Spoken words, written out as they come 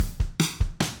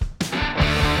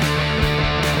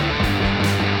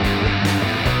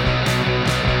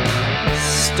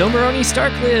Stomeroni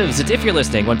Stark Lives. It's If You're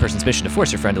Listening, one person's mission to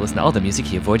force your friend to listen to all the music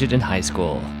he avoided in high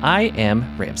school. I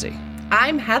am Ramsey.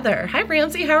 I'm Heather. Hi,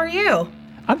 Ramsey. How are you?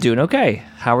 I'm doing okay.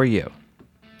 How are you?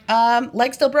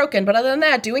 Leg still broken, but other than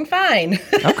that, doing fine.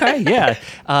 Okay, yeah.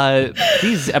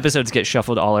 These episodes get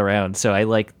shuffled all around, so I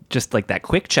like that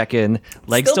quick check-in.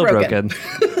 Leg still broken.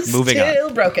 Moving on.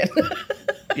 Still broken.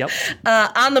 Yep.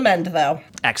 On the mend, though.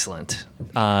 Excellent.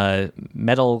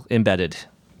 Metal embedded.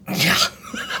 Yeah.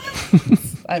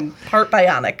 I'm part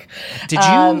bionic. Did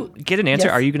you get an answer?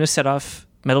 Yes. Are you going to set off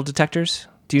metal detectors?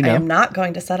 Do you know? I am not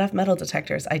going to set off metal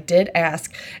detectors. I did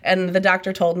ask, and the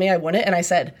doctor told me I wouldn't, and I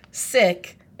said,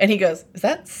 sick. And he goes, is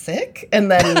that sick?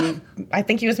 And then I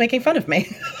think he was making fun of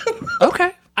me.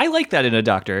 Okay. I like that in a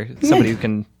doctor. Somebody who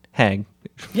can hang.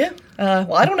 Yeah.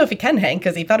 Well, I don't know if he can hang,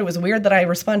 because he thought it was weird that I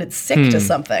responded sick to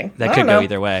something. That I could don't go know.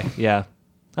 either way. Yeah.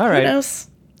 All right. Who knows?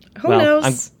 Who Well,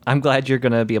 knows? I'm glad you're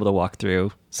going to be able to walk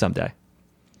through someday.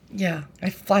 Yeah, I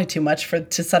fly too much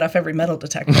to set off every metal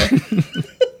detector.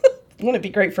 Wouldn't it be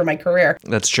great for my career?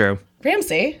 That's true.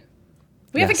 Ramsey,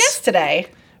 we have a Yes. guest today.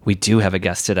 We do have a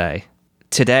guest today.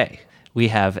 Today, we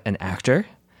have an actor,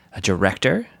 a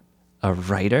director, a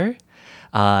writer,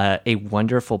 a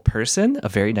wonderful person, a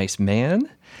very nice man.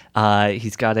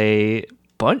 He's got a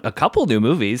couple new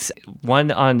movies, one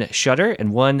on Shudder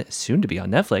and one soon to be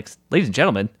on Netflix. Ladies and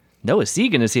gentlemen, Noah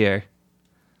Segan is here.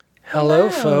 Hello,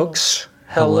 folks.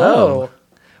 Hello.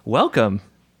 Welcome.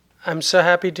 I'm so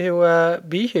happy to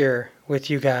be here with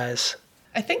you guys.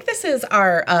 I think this is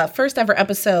our first ever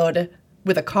episode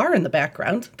with a car in the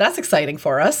background. That's exciting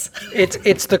for us.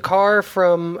 It's the car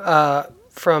from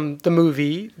the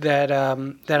movie that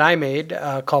I made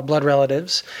called Blood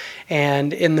Relatives,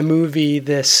 and in the movie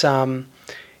this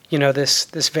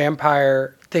this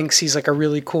vampire thinks he's like a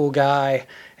really cool guy,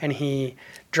 and he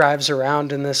drives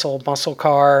around in this old muscle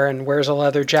car and wears a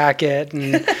leather jacket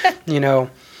and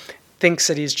thinks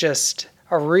that he's just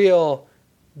a real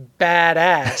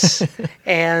badass.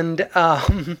 and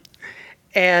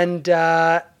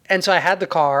so I had the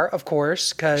car, of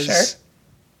course, because Sure.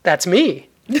 that's me.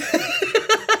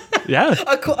 Yeah.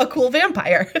 A cool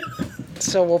vampire.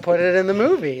 So we'll put it in the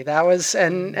movie. That was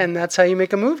and that's how you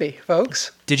make a movie,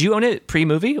 folks. Did you own it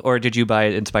pre-movie or did you buy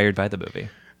it inspired by the movie?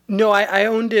 No, I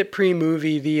owned it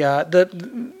pre-movie.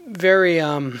 The very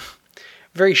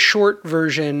very short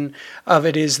version of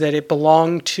it is that it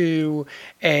belonged to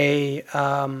a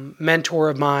mentor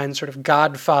of mine, sort of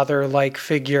godfather-like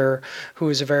figure, who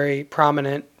is a very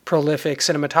prominent, prolific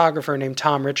cinematographer named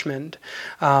Tom Richmond,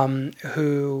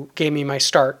 who gave me my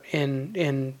start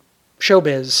in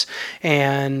showbiz,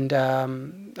 and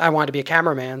I wanted to be a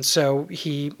cameraman, so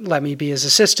he let me be his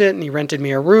assistant, and he rented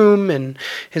me a room in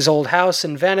his old house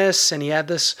in Venice, and he had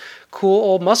this cool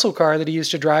old muscle car that he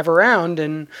used to drive around,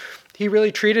 and he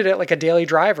really treated it like a daily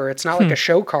driver. It's not like a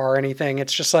show car or anything.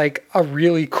 It's just like a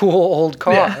really cool old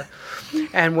car. Yeah.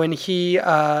 And when he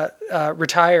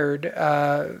retired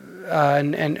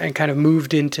and kind of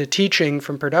moved into teaching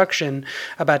from production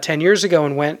about 10 years ago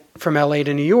and went from LA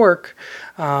to New York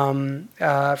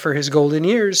for his golden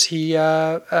years, he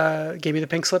gave me the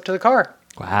pink slip to the car.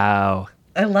 Wow.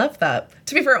 I love that.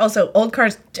 To be fair, also, old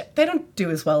cars, they don't do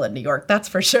as well in New York, that's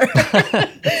for sure.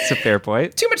 That's a fair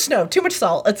point. Too much snow, too much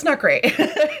salt. It's not great.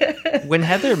 When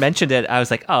Heather mentioned it, I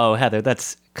was like, oh, Heather,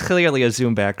 that's clearly a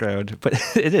Zoom background. But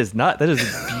it is not. That is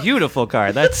a beautiful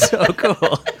car. That's so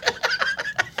cool.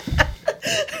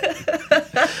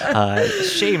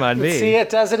 Shame on me. See, it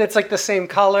doesn't. It's like the same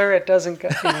color. It doesn't go,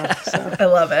 so. I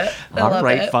love it. All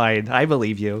right, fine. I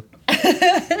believe you.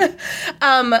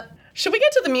 Should we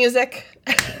get to the music?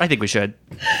 I think we should.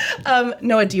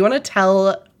 Noah, do you want to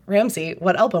tell Ramsey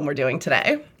what album we're doing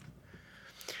today?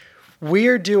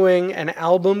 We're doing an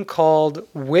album called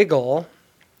Wiggle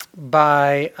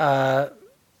by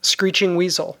Screeching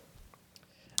Weasel.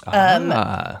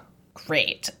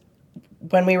 Great.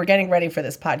 When we were getting ready for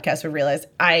this podcast, we realized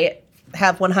I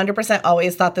have 100%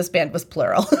 always thought this band was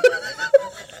plural.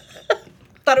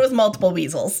 Thought it was multiple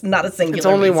weasels, not a singular It's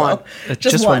only weasel. one.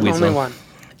 Just one weasel. Only one.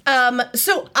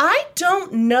 So I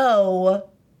don't know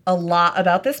a lot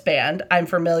about this band. I'm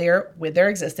familiar with their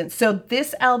existence. So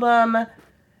this album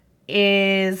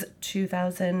is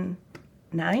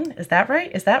 2009. Is that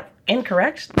right? Is that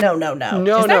incorrect? No. No,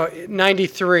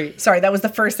 93. Sorry, that was the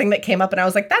first thing that came up, and I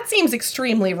was like, that seems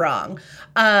extremely wrong.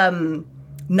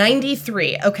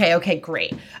 93. Okay,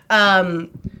 great.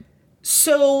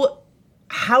 So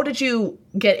how did you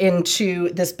get into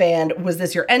this band? Was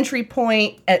this your entry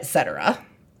point, etc.?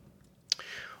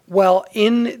 Well,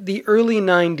 in the early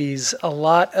 90s, a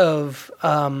lot of,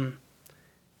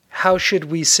 how should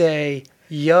we say,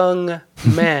 young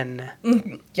men,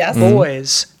 Yes.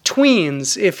 boys,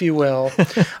 tweens, if you will,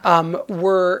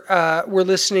 were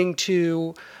listening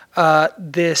to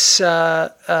this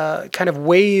kind of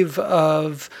wave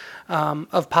of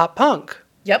pop punk.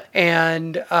 Yep.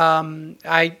 And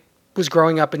I was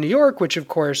growing up in New York, which of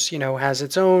course, has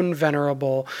its own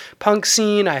venerable punk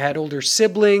scene. I had older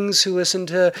siblings who listened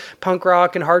to punk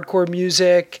rock and hardcore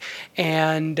music.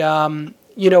 And,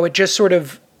 it just sort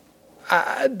of,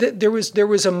 there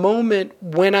was a moment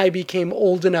when I became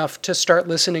old enough to start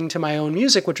listening to my own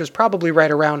music, which was probably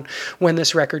right around when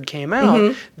this record came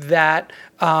out, that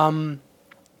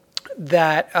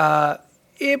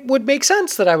it would make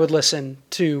sense that I would listen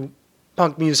to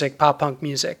punk music, pop punk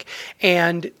music.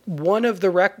 And one of the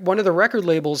record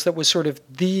labels that was sort of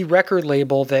the record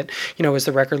label that, was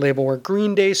the record label where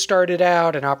Green Day started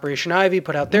out and Operation Ivy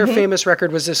put out their famous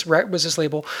record, was this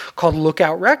label called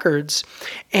Lookout Records.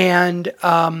 And,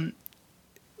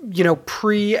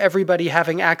 pre everybody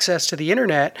having access to the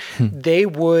internet, they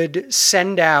would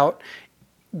send out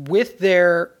with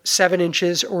their 7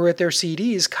 inches or with their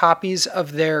CDs, copies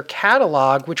of their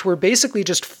catalog, which were basically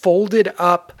just folded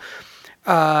up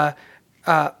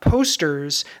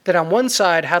posters that on one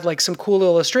side had like some cool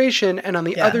illustration and on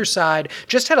the other side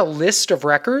just had a list of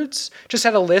records, just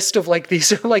had a list of like,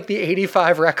 these are like the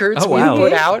 85 records we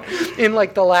put out in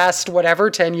like the last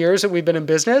 10 years that we've been in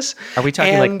business. Are we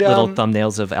talking like little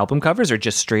thumbnails of album covers or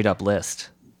just straight up list?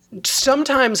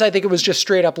 Sometimes I think it was just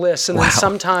straight up lists, and then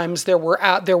sometimes there were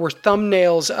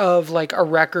thumbnails of like a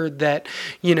record that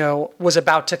was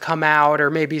about to come out, or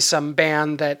maybe some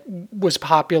band that was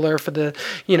popular for the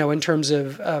in terms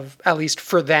of at least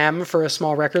for them, for a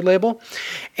small record label,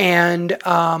 and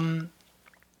one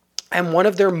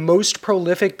of their most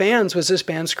prolific bands was this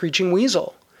band Screeching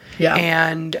Weasel. Yeah.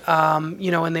 And,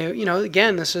 and they,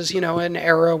 again, this is, an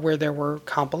era where there were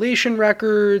compilation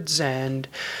records and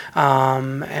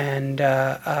the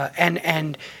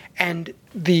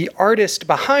artist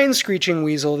behind Screeching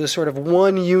Weasel, this sort of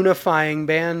one unifying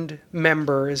band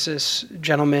member, is this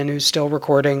gentleman who's still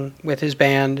recording with his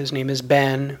band. His name is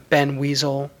Ben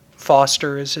Weasel.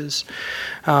 Foster is his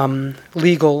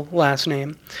legal last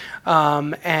name.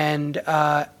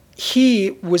 He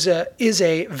is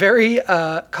a very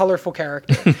colorful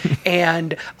character,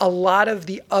 and a lot of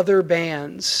the other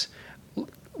bands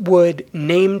would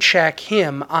name check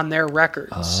him on their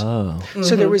records. Oh.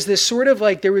 So there was this sort of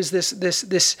like, there was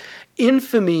this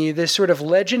infamy, this sort of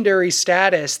legendary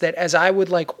status that as I would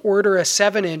like order a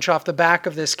 7-inch off the back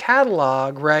of this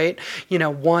catalog, right?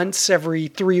 Once every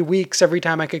 3 weeks, every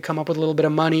time I could come up with a little bit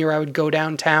of money, or I would go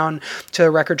downtown to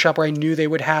a record shop where I knew they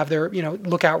would have their,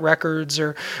 Lookout Records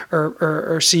or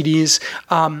CDs.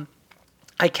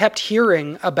 I kept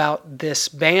hearing about this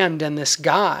band and this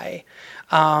guy.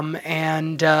 I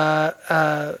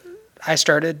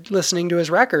started listening to his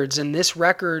records, and this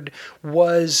record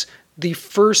was the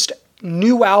first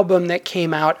new album that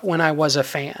came out when I was a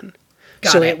fan.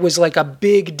 So it was like a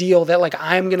big deal that like,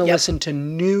 I'm going to listen to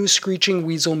new Screeching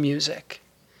Weasel music.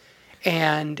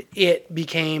 And it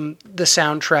became the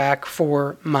soundtrack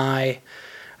for my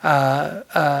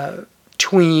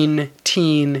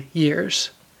teen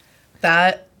years.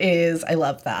 I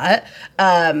love that.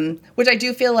 Which I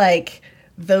do feel like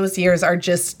those years are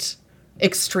just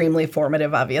extremely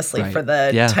formative, obviously, for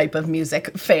the type of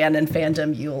music fan and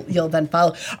fandom you'll then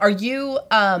follow. Are you,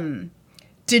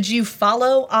 did you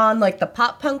follow on like the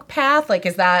pop punk path? Like,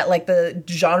 is that like the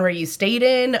genre you stayed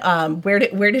in? Where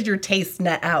did your taste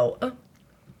net out?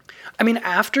 I mean,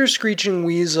 after Screeching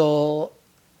Weasel,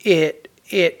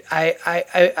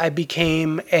 I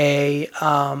became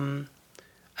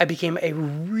a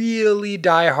really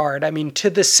diehard, to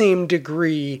the same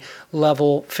degree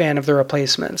level fan of the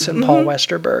Replacements and Paul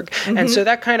Westerberg. Mm-hmm. And so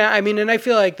that kind of, and I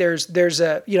feel like there's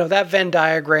a, that Venn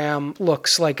diagram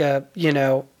looks like an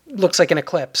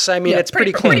eclipse. It's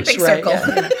pretty close, pretty big right?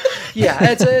 Circle.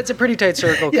 Yeah, it's a pretty tight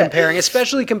circle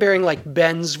especially comparing like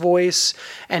Ben's voice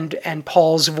and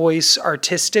Paul's voice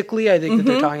artistically. I think that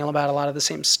they're talking about a lot of the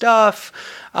same stuff.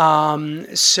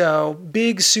 So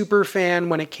big super fan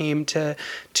when it came to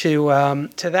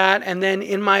that. And then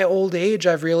in my old age,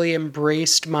 I've really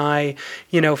embraced my,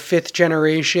 fifth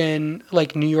generation,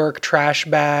 like New York trash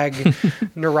bag,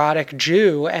 neurotic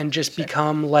Jew, and just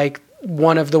become like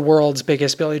one of the world's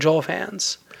biggest Billy Joel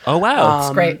fans. Oh, wow.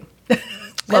 That's great.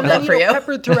 Love that for you.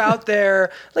 Peppered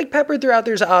throughout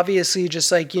there's obviously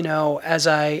just like, as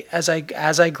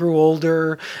I grew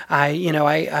older,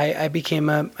 I became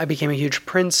a huge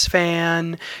Prince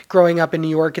fan. Growing up in New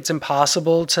York, it's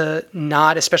impossible to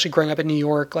not, especially growing up in New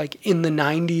York, like in the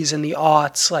 90s and the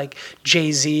aughts, like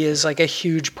Jay-Z is like a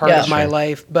huge part of my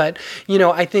life. But,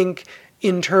 I think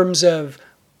in terms of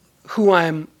who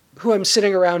I'm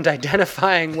sitting around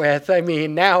identifying with, I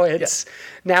mean, now it's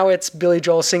Billy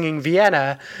Joel singing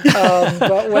Vienna.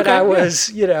 But when I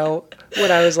was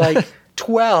like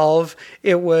 12,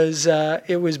 it was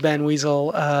Ben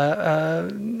Weasel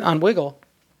on Wiggle.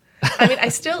 I mean, I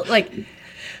still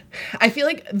I feel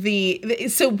like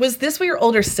so was this what your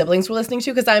older siblings were listening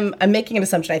to? Because I'm making an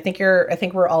assumption. I think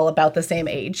we're all about the same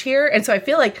age here, and so I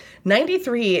feel like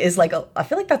 93 is I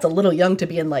feel like that's a little young to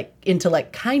be into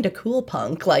kind of cool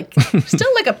punk,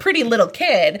 still like a pretty little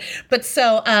kid. But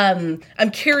so I'm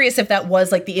curious if that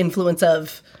was like the influence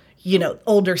of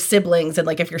older siblings, and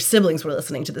like if your siblings were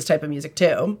listening to this type of music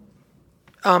too.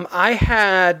 I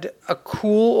had a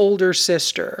cool older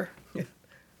sister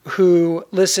who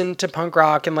listened to punk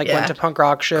rock and went to punk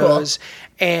rock shows.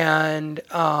 Cool.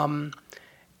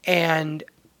 And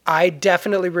I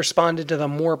definitely responded to the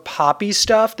more poppy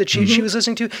stuff that she was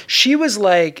listening to. She was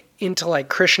into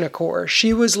Krishna core.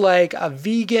 She was a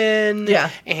vegan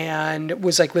and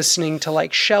was listening to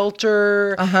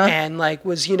Shelter and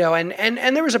was,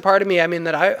 and there was a part of me, I mean,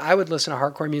 that I would listen to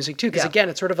hardcore music too. Cause again,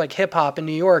 it's sort of like hip hop in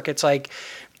New York. It's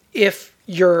if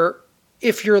you're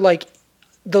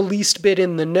the least bit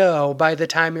in the know by the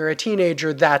time you're a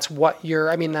teenager, that's what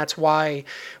that's why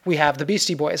we have the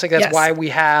Beastie Boys. That's why we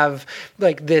have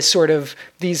this sort of,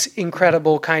 these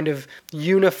incredible kind of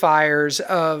unifiers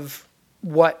of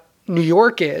what New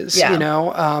York is,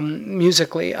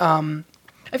 musically. I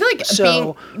feel like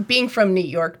being from New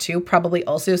York too probably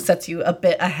also sets you a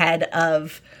bit ahead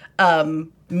of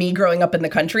me growing up in the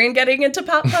country and getting into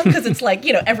pop punk, because it's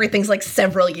everything's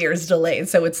several years delayed.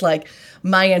 So it's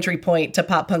my entry point to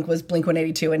pop punk was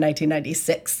Blink-182 in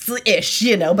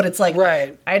 1996-ish, but it's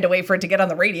right. I had to wait for it to get on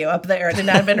the radio up there. I didn't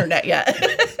have internet yet.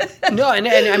 No, and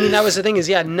I mean, that was the thing is,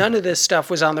 none of this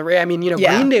stuff was on the radio. I mean,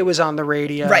 Green Day was on the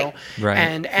radio. Right.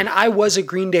 And I was a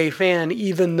Green Day fan,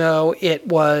 even though it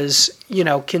was,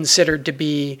 considered to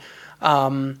be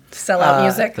sellout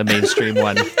music. The mainstream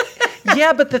one.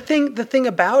 Yeah, but the thing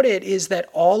about it is that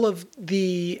all of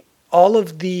the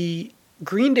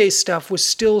Green Day stuff was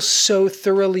still so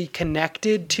thoroughly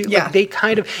connected to, they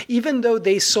kind of, even though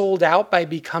they sold out by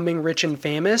becoming rich and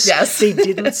famous, they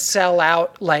didn't sell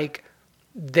out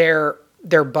their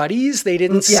buddies. They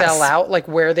didn't sell out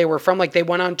where they were from. They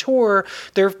went on tour.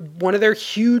 One of their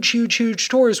huge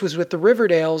tours was with the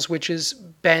Riverdales, which is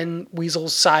Ben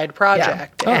Weasel's side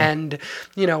project. Yeah. And,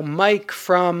 Mike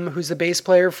who's the bass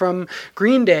player from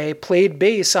Green Day, played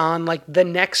bass on the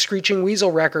next Screeching Weasel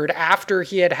record after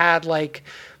he had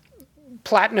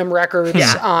platinum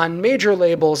records on major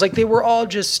labels. They were all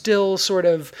just still sort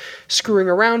of screwing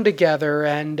around together.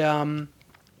 And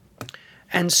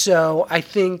so I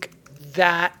think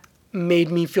that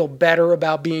made me feel better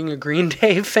about being a Green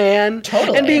Day fan.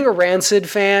 Totally. And being a Rancid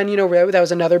fan. That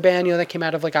was another band, that came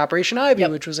out of Operation Ivy,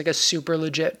 which was a super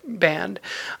legit band.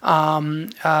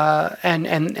 And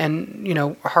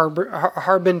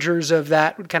harbingers of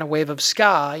that kind of wave of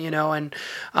ska,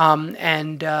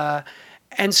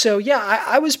 and so,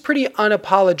 I was pretty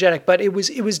unapologetic, but it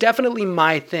was definitely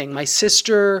my thing. My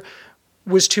sister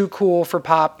was too cool for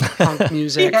pop punk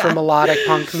music, for melodic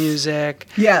punk music.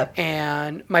 Yeah.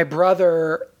 And my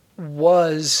brother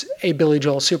was a Billy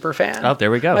Joel super fan. Oh,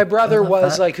 there we go. My brother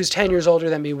was who's 10 years older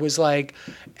than me, was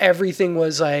everything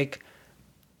was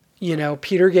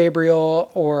Peter Gabriel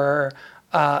or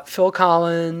Phil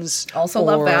Collins. Also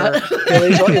love that.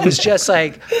 Billy Joel. It was just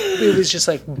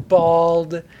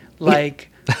bald,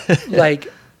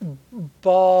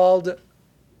 bald,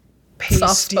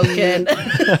 pasty,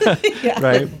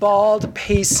 right? Bald,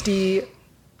 pasty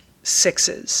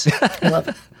sixes. I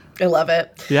love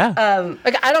it. Yeah.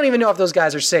 I don't even know if those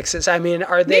guys are sixes. I mean,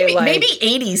 are they maybe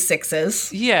 80s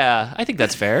sixes? Yeah, I think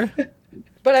that's fair.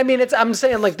 But I mean, I'm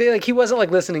saying he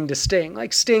wasn't listening to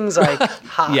Sting. Sting's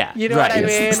hot. Yeah, you know what I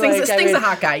mean? Sting's a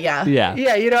hot guy. Yeah. Yeah.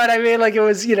 Yeah, you know what I mean? It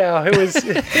was. Yeah.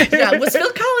 Was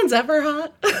Phil Collins ever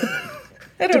hot?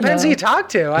 I don't Depends know. who you talk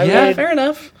to. I mean, fair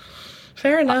enough.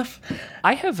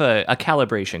 I have a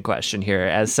calibration question here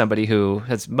as somebody who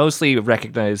has mostly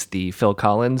recognized the Phil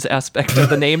Collins aspect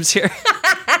of the names here.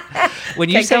 When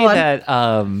you say that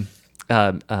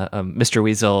Mr.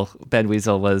 Weasel, Ben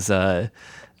Weasel, was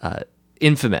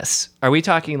infamous, are we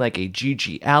talking a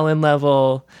G.G. Allen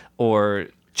level or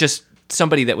just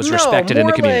somebody that was respected in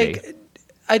the community?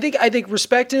 I think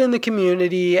respected in the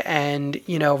community and,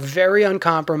 very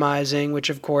uncompromising, which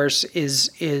of course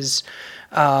is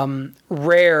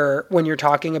rare when you're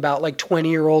talking about like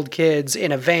 20-year-old kids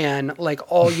in a van. Like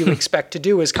all you expect to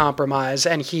do is compromise,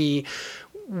 and he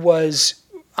was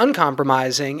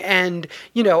uncompromising, and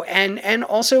and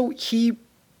also he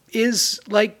is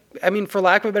like, I mean, for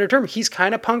lack of a better term, he's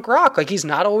kind of punk rock. Like he's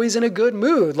not always in a good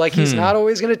mood. Like he's not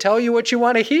always going to tell you what you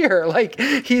want to hear. Like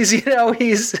he's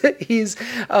he's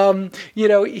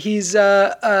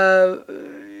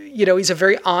a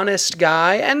very honest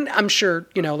guy, and I'm sure,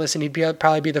 listen, he'd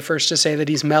probably be the first to say that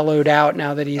he's mellowed out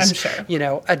now that he's,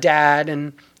 a dad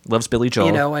and loves Billy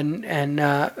Joel.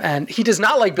 And he does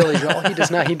not like Billy Joel. He does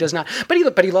not.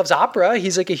 But he loves opera.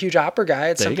 He's like a huge opera guy.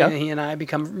 It's something that he and I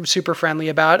become super friendly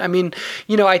about. I mean,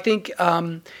 I think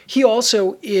he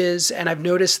also is, and I've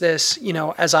noticed this,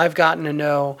 as I've gotten to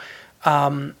know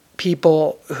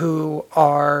people who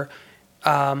are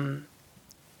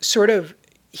sort of,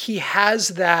 he has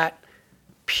that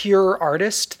pure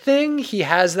artist thing. He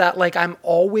has that, like, I'm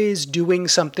always doing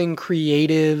something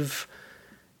creative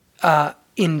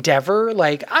endeavor.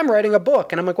 Like, I'm writing a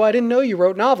book, and I'm like, well, I didn't know you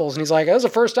wrote novels. And he's like, that was the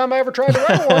first time I ever tried to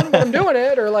write one, but I'm doing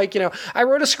it. Or like, I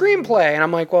wrote a screenplay, and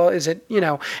I'm like, well, is it,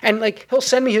 and like, he'll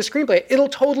send me his screenplay. It'll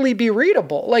totally be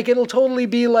readable. Like, it'll totally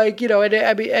be like,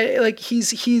 like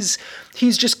he's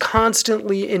just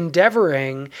constantly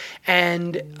endeavoring.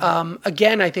 And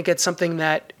again, I think it's something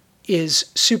that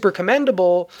is super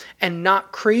commendable and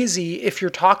not crazy if you're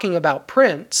talking about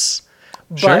Prince.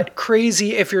 But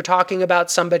crazy if you're talking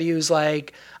about somebody who's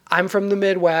like, I'm from the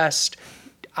Midwest.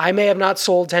 I may have not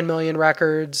sold 10 million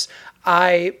records.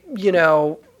 I,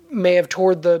 may have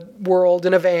toured the world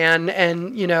in a van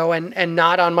and, and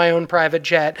not on my own private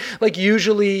jet. Like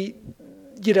usually,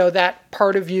 that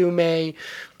part of you may,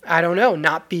 I don't know,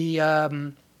 not be,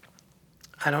 not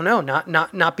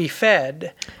be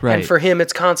fed. Right. And for him,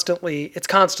 it's constantly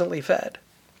fed.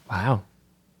 Wow.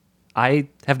 I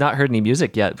have not heard any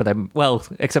music yet, but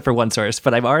except for one source,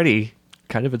 but I'm already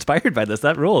kind of inspired by this.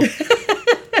 That rules.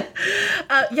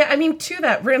 Yeah, I mean, to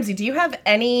that, Ramsey, do you have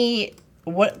any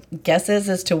guesses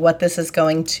as to what this is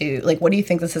going to, like, what do you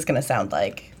think this is going to sound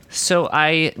like? So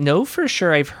I know for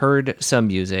sure I've heard some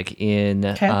music in,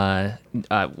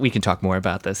 we can talk more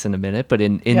about this in a minute, but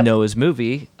in Noah's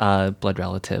movie, Blood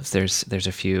Relatives, there's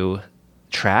a few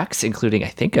tracks, including, I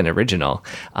think, an original,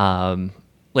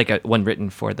 like one written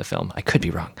for the film. I could be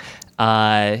wrong.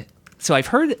 So I've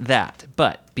heard that,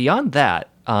 but beyond that,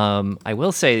 I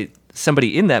will say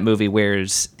somebody in that movie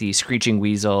wears the Screeching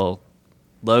Weasel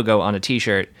logo on a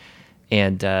t-shirt,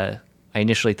 and I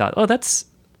initially thought, oh, that's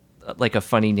like a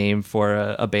funny name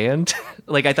for a band.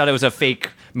 Like I thought it was a fake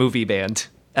movie band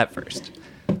at first.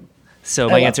 So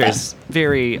my answer is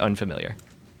very unfamiliar.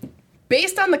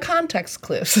 Based on the context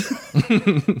clues.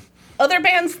 Other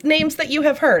bands' names that you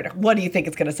have heard, what do you think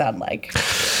it's going to sound like?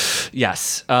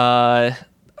 Yes. I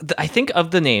think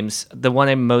of the names, the one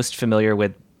I'm most familiar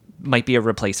with might be a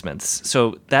Replacements.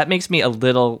 So that makes me a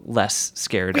little less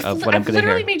scared of what I'm going to hear.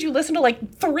 I literally made you listen to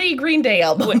like 3 Green Day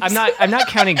albums. I'm not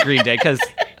counting Green Day because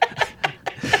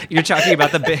you're talking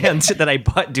about the band that I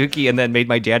bought Dookie and then made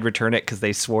my dad return it because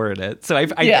they swore in it. So I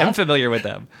am familiar with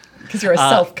them. Because you're a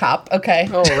self-cop, okay.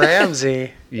 Oh,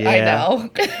 Ramsey. Yeah. I know.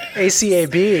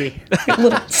 ACAB.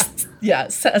 A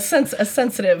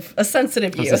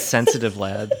sensitive you. He's a sensitive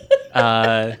lad.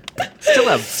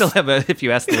 Still have if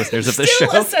you ask the listeners of this show.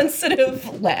 Still a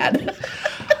sensitive lad.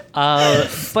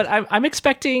 But I'm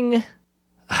expecting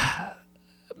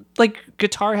like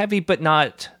guitar heavy, but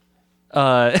not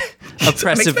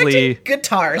oppressively.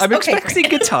 Guitars. I'm expecting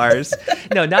guitars.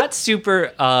 No, not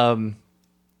super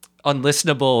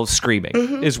unlistenable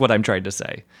screaming is what I'm trying to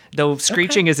say. Though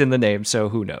screeching is in the name, so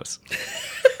who knows?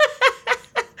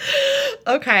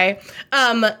 Okay.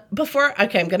 I'm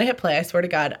gonna hit play, I swear to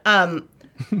God.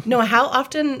 Noah, how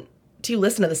often do you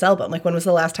listen to this album? Like, when was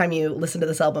the last time you listened to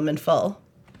this album in full?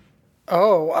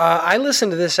 I listen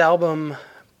to this album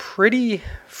pretty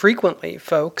frequently,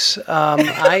 folks.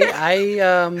 I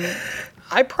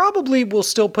probably will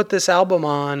still put this album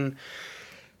on,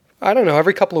 I don't know,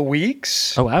 every couple of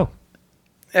weeks. Oh, wow.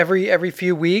 Every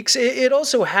few weeks. It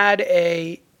also had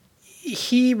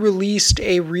he released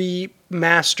a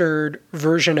remastered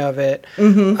version of it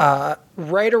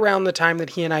right around the time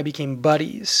that he and I became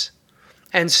buddies.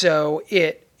 And so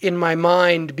it, in my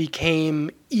mind,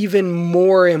 became even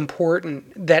more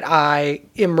important that I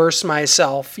immerse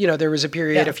myself. There was a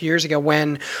period a few years ago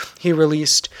when he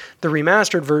released the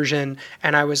remastered version,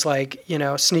 and I was like,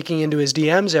 sneaking into his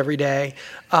DMs every day.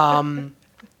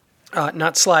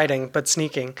 Not sliding, but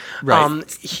sneaking. Right.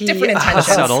 Different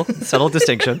intentions. Subtle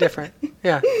distinction. Different.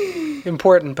 Yeah.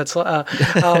 Important, but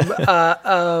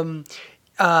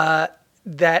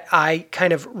that I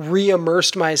kind of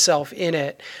re-immersed myself in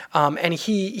it. And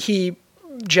he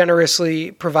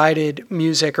generously provided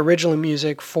original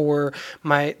music for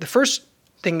the first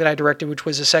thing that I directed, which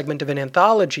was a segment of an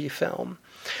anthology film.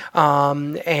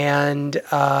 And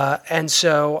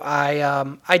so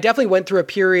I definitely went through a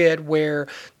period where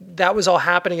that was all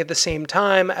happening at the same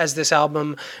time as this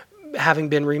album, having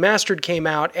been remastered, came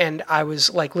out, and I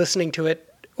was like listening to it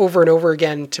over and over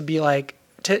again to be like,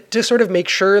 to sort of make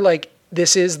sure like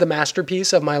this is the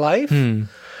masterpiece of my life,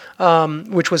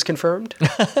 which was confirmed.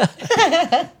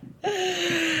 I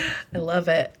love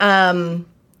it. All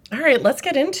right, let's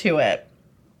get into it.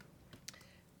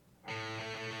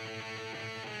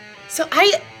 So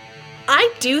I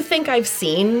do think I've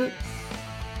seen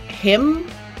him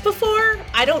before.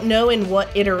 I don't know in what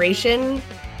iteration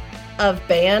of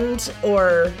band,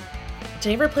 or did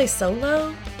he ever play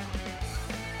solo?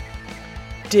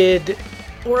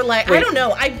 Or like, wait. I don't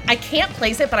know. I can't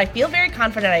place it, but I feel very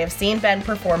confident I have seen Ben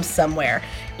perform somewhere.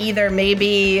 Either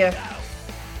maybe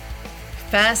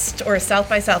Fest or South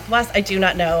by Southwest. I do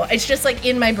not know. It's just like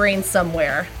in my brain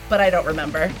somewhere, but I don't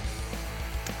remember.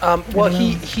 Well,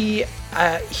 he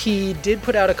did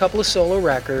put out a couple of solo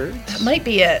records. That might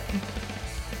be it.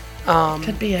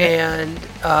 Could be it.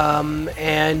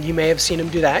 And you may have seen him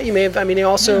do that. You may have. I mean, he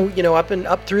also,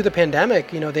 up through the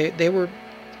pandemic, they were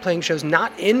playing shows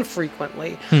not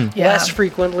infrequently, less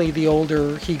frequently the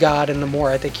older he got and the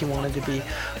more I think he wanted to be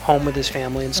home with his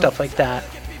family and stuff like that.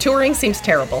 Touring seems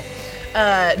terrible,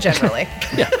 generally.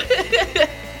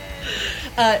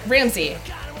 Ramsey.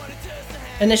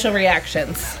 Initial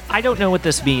reactions. I don't know what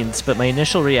this means, but my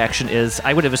initial reaction is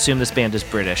I would have assumed this band is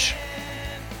British.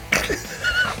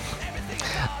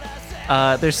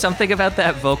 There's something about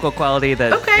that vocal quality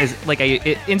that is like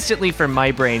it instantly from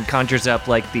my brain conjures up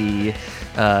like the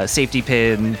safety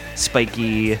pin,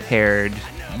 spiky haired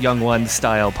young one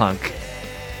style punk.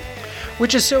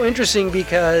 Which is so interesting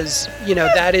because,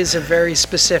 that is a very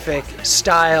specific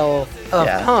style of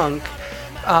punk.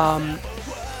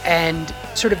 And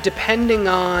sort of depending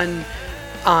on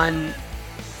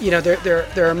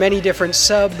there are many different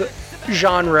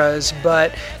sub-genres,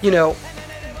 but,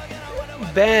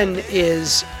 Ben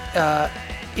is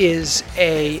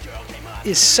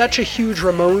such a huge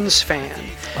Ramones fan.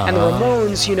 And the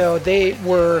Ramones, they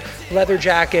were leather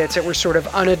jackets that were sort of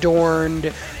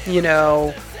unadorned,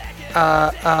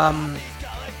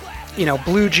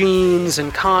 blue jeans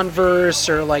and Converse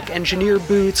or like engineer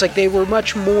boots. Like they were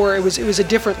much more, it was a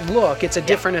different look. It's a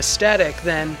different aesthetic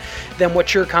than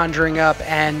what you're conjuring up.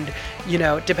 And,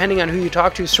 depending on who you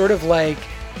talk to, sort of like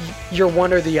you're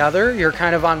one or the other. You're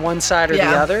kind of on one side or the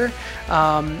other.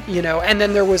 And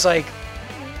then there was like,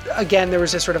 again, there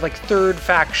was this sort of like third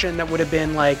faction that would have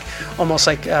been like almost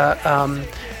like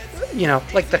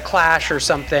like the Clash or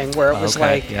something, where it was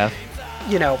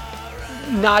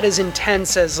not as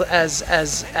intense as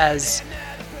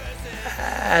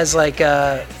like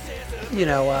the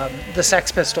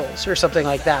Sex Pistols or something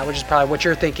like that, which is probably what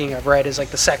you're thinking of, right? Is like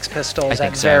the Sex Pistols,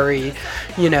 that very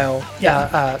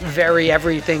very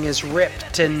everything is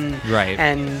ripped and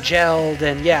gelled,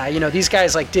 and these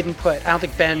guys like didn't put. I don't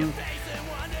think Ben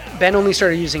only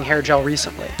started using hair gel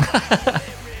recently.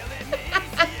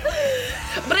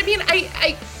 But I mean,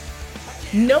 I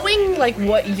knowing like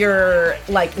what your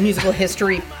like musical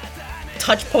history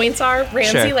touch points are,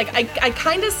 Ramsey, like I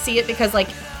kind of see it because like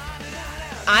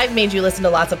I've made you listen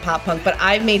to lots of pop punk, but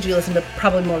I've made you listen to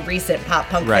probably more recent pop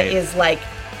punk that is like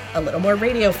a little more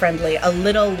radio friendly, a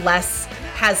little less,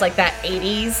 has like that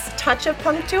 80s touch of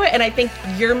punk to it. And I think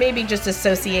you're maybe just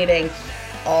associating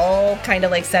all kind of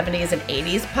like 70s and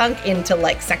 80s punk into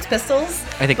like Sex Pistols.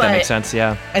 I think that makes sense,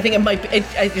 yeah. I think it might be,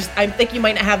 I think you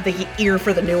might not have the ear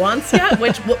for the nuance yet,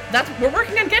 which we're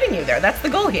working on getting you there. That's the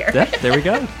goal here. Yeah, there we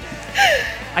go.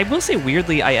 I will say,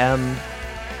 weirdly, I am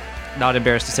not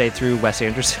embarrassed to say, through Wes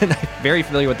Anderson, I'm very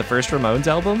familiar with the first Ramones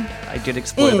album. I did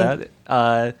explore that.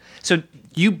 So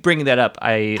you bringing that up,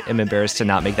 I am embarrassed to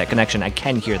not make that connection. I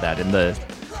can hear that in the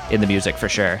music for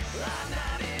sure.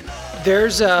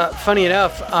 There's funny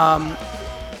enough, and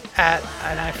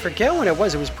I forget when it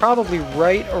was. It was probably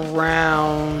right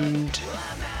around.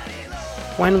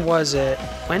 When was it?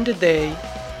 When did they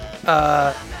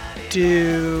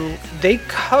They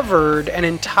covered an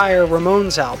entire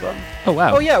Ramones album. Oh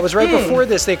wow! Oh yeah, it was right before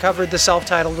this. They covered the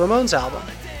self-titled Ramones album.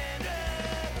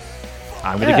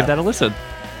 I'm gonna give that a listen.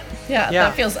 Yeah,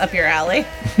 that feels up your alley.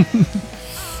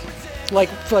 like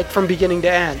from beginning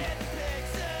to end.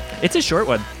 It's a short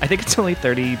one. I think it's only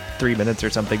 33 minutes or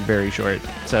something, very short.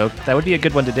 So that would be a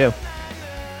good one to do.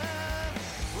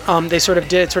 They sort of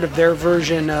did their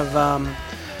version of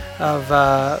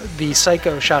the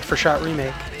Psycho shot-for-shot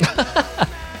remake.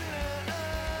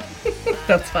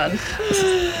 That's fun.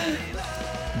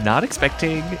 Not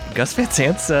expecting Gus Van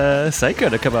Sant's Psycho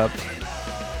to come up.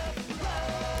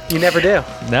 You never do.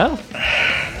 No.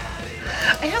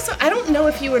 I don't know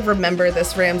if you would remember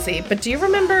this, Ramsey, but do you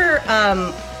remember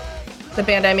the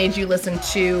band I made you listen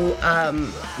to,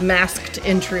 Masked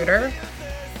Intruder?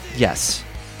 Yes.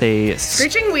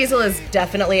 Screeching Weasel is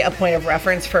definitely a point of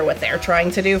reference for what they're trying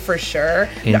to do, for sure.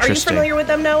 Are you familiar with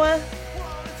them, Noah?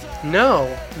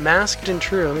 No. Masked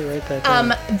Intruder. Let me write that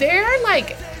down.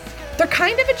 They're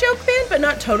kind of a joke band, but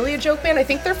not totally a joke band. I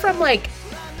think they're from, like,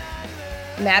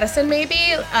 Madison,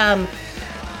 maybe.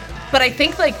 But I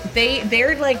think, like,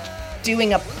 they're like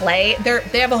doing a play.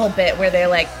 They have a whole bit where they're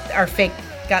like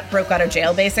broke out of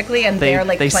jail, basically, and they're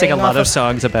like they sing a lot of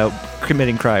songs about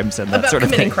committing crimes and that sort of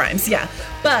thing. Committing crimes, yeah.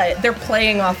 But they're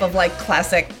playing off of like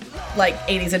classic, like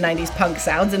 80s and 90s punk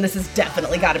sounds, and this has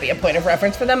definitely got to be a point of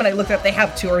reference for them. And I looked up; they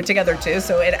have toured together too,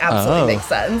 so it absolutely makes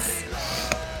sense.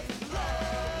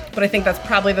 But I think that's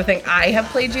probably the thing I have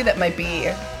played you that might be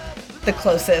the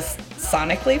closest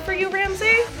sonically for you,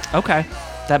 Ramsey. Okay,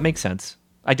 that makes sense.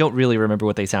 I don't really remember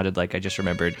what they sounded like. I just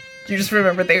remembered. You just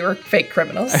remembered they were fake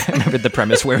criminals. I remembered the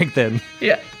premise, wearing thin.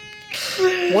 Yeah.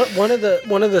 One of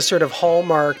the sort of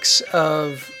hallmarks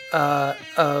of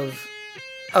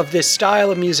this style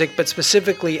of music, but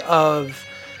specifically of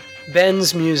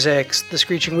Ben's music, the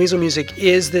Screeching Weasel music,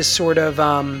 is this sort of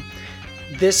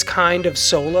this kind of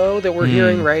solo that we're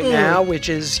hearing right now, which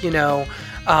is,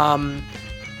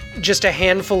 just a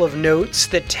handful of notes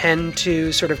that tend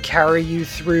to sort of carry you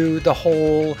through the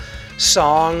whole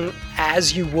song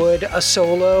as you would a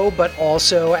solo, but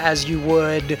also as you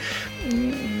would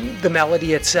the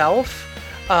melody itself.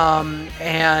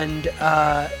 It's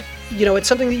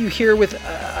something that you hear with,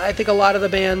 I think, a lot of the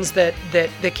bands that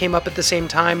came up at the same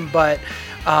time, but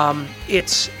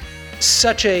it's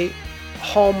such a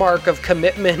hallmark of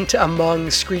commitment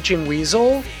among Screeching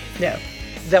Weasel. Yeah.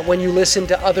 That when you listen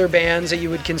to other bands that you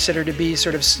would consider to be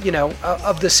sort of,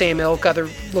 of the same ilk, other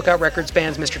Lookout Records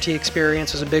bands, Mr. T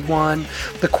Experience was a big one,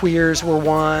 the Queers were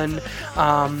one.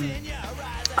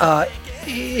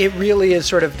 It really is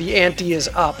sort of, the ante is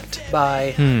upped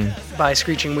by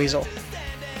Screeching Weasel.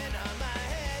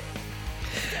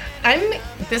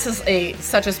 This is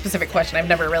such a specific question. I've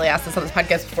never really asked this on this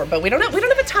podcast before, but we don't have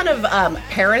a ton of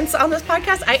parents on this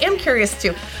podcast. I am curious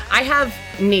too. I have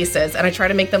nieces, and I try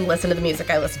to make them listen to the music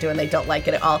I listen to, and they don't like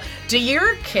it at all. Do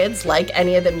your kids like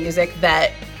any of the music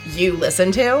that you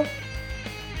listen to?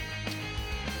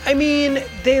 I mean,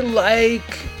 they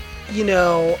like,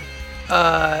 they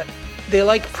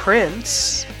like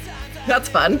Prince. That's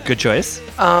fun. Good choice.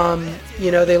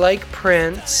 They like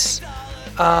Prince.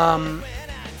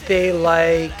 They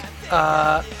like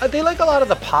a lot of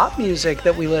the pop music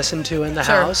that we listen to in the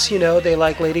house. They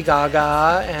like Lady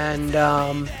Gaga and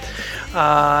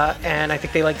I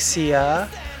think they like Sia.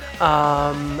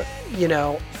 I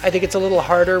think it's a little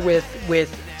harder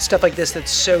with stuff like this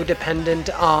that's so dependent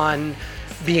on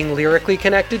being lyrically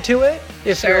connected to it.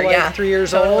 If you're like 3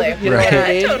 years old, you know what I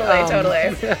mean?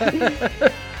 Totally.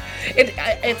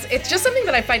 It's just something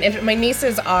that I find. My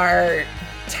nieces are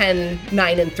 10,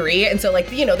 9, and 3, and so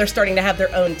they're starting to have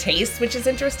their own tastes, which is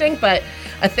interesting. But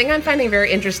a thing I'm finding very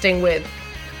interesting with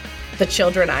the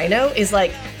children I know is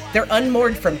they're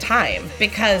unmoored from time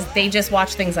because they just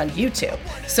watch things on YouTube.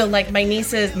 So my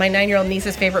 9-year-old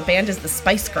niece's favorite band is the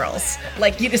Spice Girls,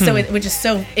 which is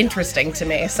so interesting to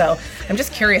me. So I'm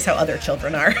just curious how other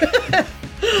children are.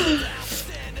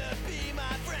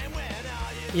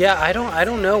 Yeah, I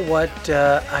don't know what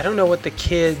the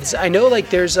kids. I know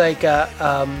there's a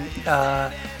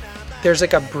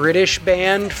British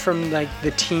band from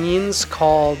the teens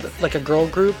called a girl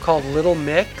group called Little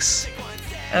Mix.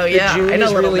 Oh yeah, June I know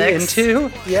is Little really Mix. Into.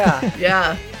 Yeah,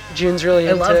 yeah. June's really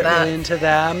into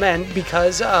them, and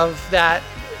because of that,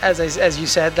 as you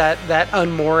said, that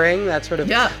unmooring, that sort of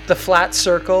the flat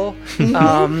circle.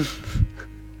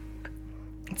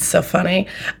 It's so funny.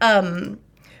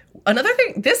 Another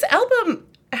thing, this album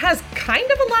has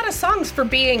kind of a lot of songs for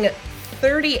being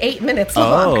 38 minutes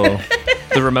long. Oh,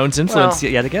 the Ramones influence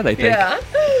yet again, I think. Yeah.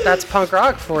 That's punk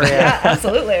rock for you. Yeah,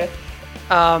 absolutely.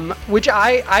 Which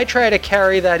I try to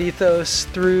carry that ethos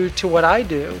through to what I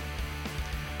do,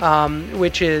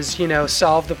 which is,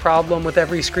 solve the problem with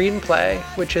every screenplay,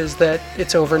 which is that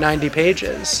it's over 90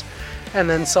 pages. and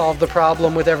then solve the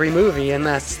problem with every movie, and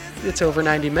it's over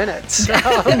 90 minutes. So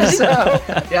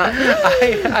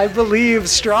yeah, I believe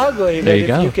strongly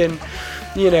that you can,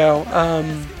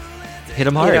 hit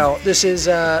them hard. This is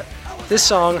this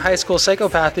song, High School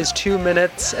Psychopath, is 2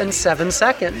 minutes and 7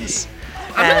 seconds.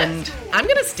 I'm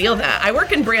gonna steal that. I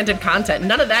work in branded content.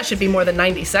 None of that should be more than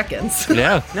 90 seconds.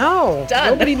 Yeah. No.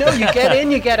 Done. Nobody knows. You get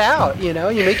in, you get out. You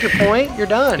make your point, you're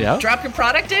done. Yeah. Drop your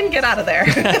product in, get out of there.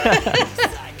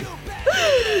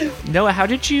 Noah, how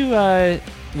did you?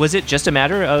 Was it just a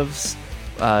matter of?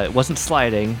 It wasn't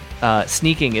sliding,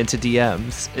 sneaking into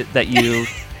DMs that you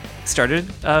started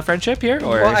a friendship here,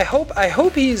 or? Well, I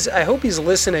hope he's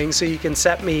listening, so you can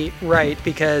set me right,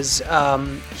 because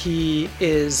he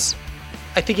is.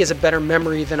 I think he has a better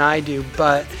memory than I do,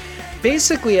 but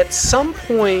basically at some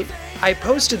point I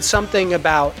posted something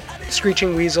about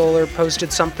Screeching Weasel, or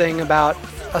posted something about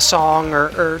a song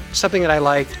or something that I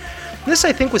liked. This,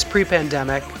 I think, was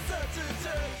pre-pandemic.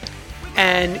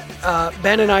 And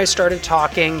Ben and I started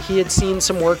talking. He had seen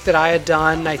some work that I had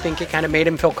done. I think it kind of made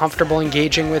him feel comfortable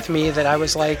engaging with me, that I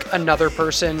was like another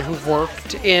person who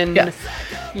worked in, in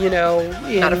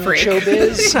not a freak.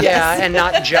 Showbiz. Yes. Yeah, and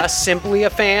not just simply a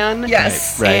fan.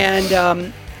 Yes. Right.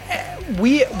 And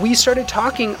we started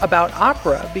talking about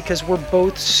opera, because we're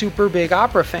both super big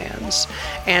opera fans.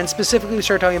 And specifically we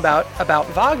started talking about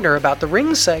Wagner, about the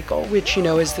Ring Cycle, which,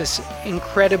 is this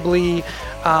incredibly...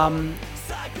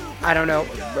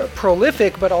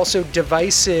 prolific, but also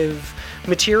divisive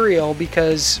material,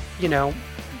 because,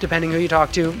 depending who you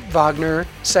talk to, Wagner,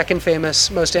 second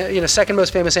most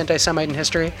famous anti-Semite in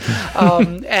history,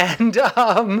 and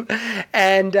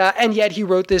yet he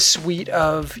wrote this suite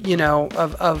of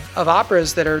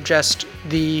operas that are just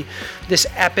this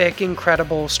epic,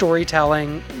 incredible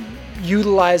storytelling,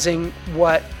 utilizing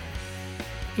what.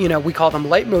 We call them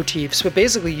leitmotifs, but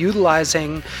basically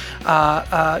utilizing,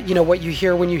 what you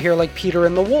hear when you hear like Peter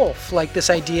and the Wolf, like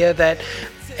this idea that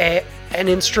an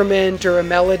instrument or a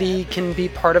melody can be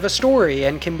part of a story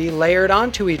and can be layered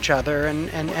onto each other and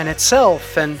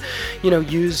itself, and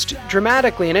used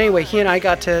dramatically. And anyway, he and I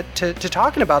got to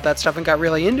talking about that stuff and got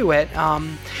really into it.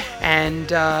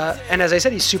 And as I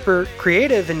said, he's super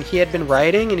creative, and he had been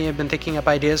writing and he had been thinking up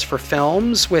ideas for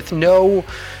films with no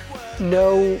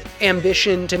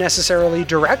ambition to necessarily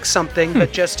direct something,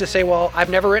 but just to say, well,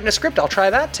 I've never written a script, I'll try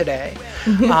that today.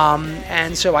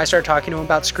 And so I started talking to him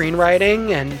about screenwriting,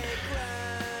 and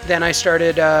then I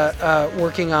started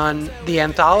working on the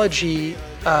anthology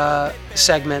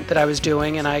segment that I was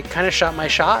doing, and I kind of shot my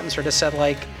shot and sort of said,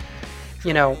 like,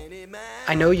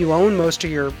 I know you own most of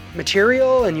your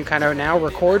material, and you kind of now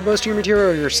record most of your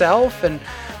material yourself, and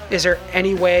is there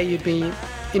any way you'd be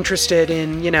interested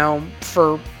in,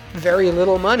 for very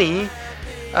little money,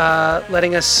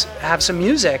 letting us have some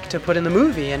music to put in the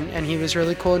movie? And he was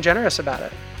really cool and generous about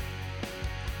it.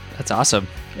 That's awesome.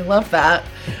 I love that.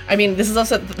 I mean, this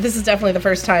is definitely the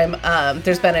first time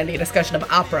there's been any discussion of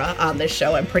opera on this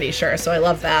show, I'm pretty sure, so I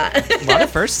love that. A lot of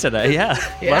firsts today, yeah.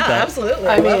 Yeah, love that. Absolutely.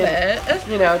 I love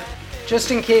it.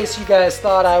 Just in case you guys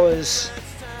thought I was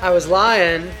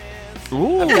lying.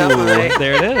 Ooh,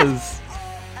 there it is.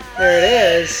 There it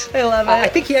is. I love it. I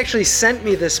think he actually sent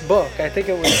me this book. I think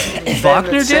it was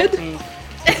Wagner did?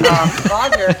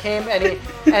 Wagner came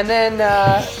and then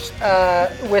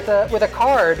with a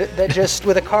card that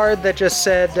just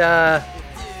said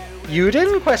 "You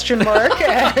didn't?" ?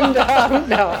 And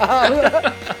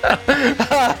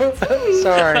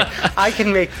sorry, I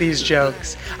can make these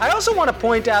jokes. I also want to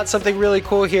point out something really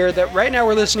cool here, that right now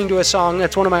we're listening to a song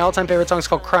that's one of my all-time favorite songs,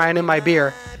 called "Crying in My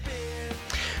Beer."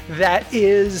 That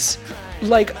is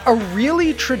like a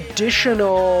really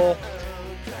traditional,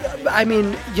 I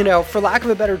mean, for lack of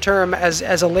a better term, as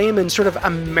a layman, sort of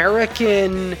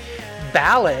American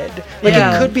ballad. Like,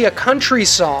 it could be a country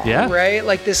song, right?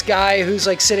 Like this guy who's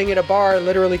like sitting at a bar,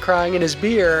 literally crying in his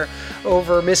beer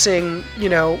over missing,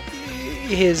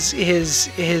 his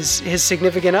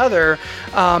significant other,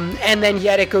 and then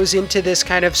yet it goes into this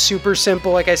kind of super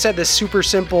simple, like I said, this super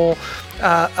simple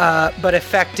but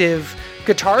effective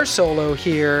guitar solo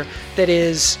here that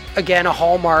is, again, a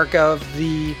hallmark of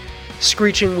the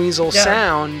Screeching Weasel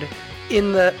sound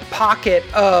in the pocket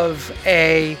of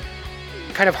a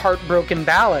kind of heartbroken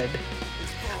ballad.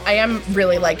 I am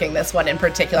really liking this one in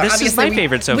particular. This Obviously, is my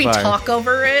favorite so far. We talk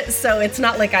over it, so it's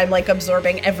not like I'm like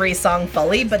absorbing every song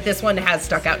fully, but this one has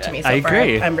stuck out to me so far. I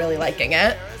agree. I'm really liking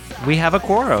it. We have a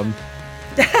quorum.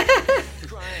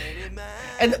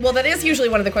 And well, that is usually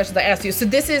one of the questions I ask you. So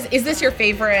is this your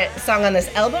favorite song on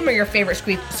this album, or your favorite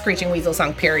Screeching Weasel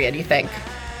song, period, you think?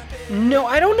 No,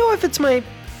 I don't know if it's my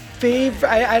favorite.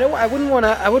 I wouldn't want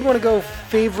to go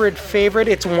favorite.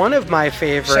 It's one of my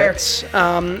favorites.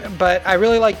 Sure. But I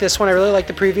really like this one. I really like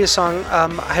the previous song,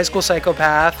 High School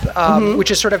Psychopath,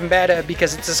 which is sort of meta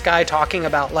because it's this guy talking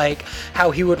about like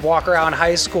how he would walk around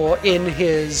high school in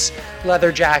his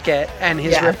leather jacket and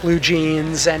his ripped blue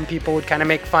jeans, and people would kind of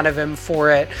make fun of him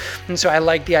for it. And so I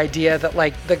like the idea that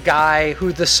like the guy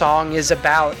who the song is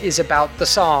about the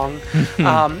song.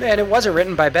 And it wasn't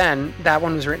written by Ben. That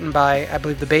one was written by, I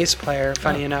believe, the bass player,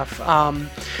 funny enough.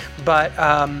 But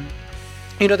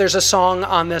there's a song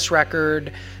on this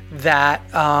record that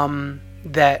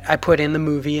that I put in the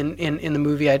movie, in the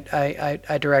movie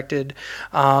I directed,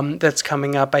 that's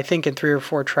coming up, I think, in 3 or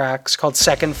 4 tracks, called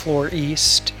Second Floor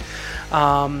East.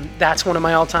 That's one of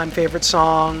my all-time favorite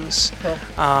songs. Cool.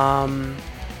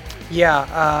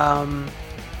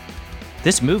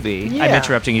 This movie, I'm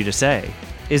interrupting you to say,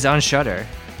 is on Shudder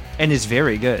and is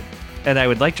very good. And I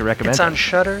would like to recommend it. It's on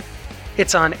Shudder.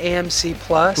 It's on AMC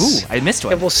Plus. Ooh, I missed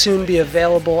one. It will soon be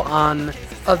available on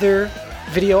other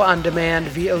video-on-demand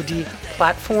VOD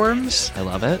platforms. I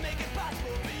love it.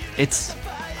 It's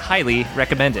highly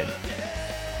recommended.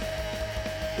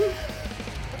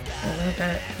 I love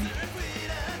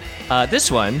it.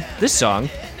 This song,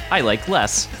 I like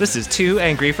less. This is Too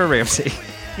Angry for Ramsey.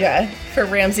 Yeah, for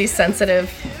Ramsey's sensitive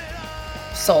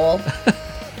soul.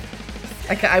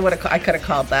 I could have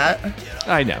called that.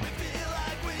 I know.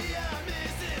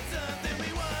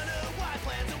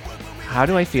 How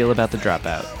do I feel about the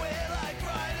dropout?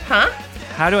 Huh?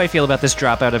 How do I feel about this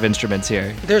dropout of instruments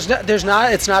here? It's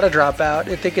not a dropout.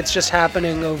 I think it's just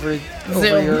happening over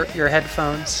your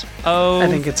headphones. Oh. I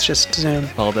think it's just Zoom.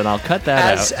 Well, then I'll cut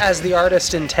that out. As the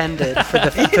artist intended for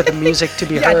the music to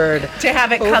be heard. To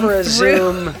have it come over a through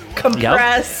Zoom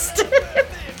compressed. Yep.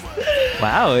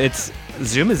 Wow,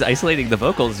 Zoom is isolating the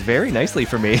vocals very nicely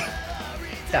for me.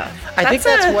 Yeah. I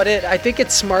think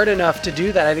it's smart enough to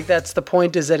do that. I think that's the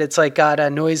point, is that it's like got a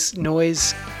noise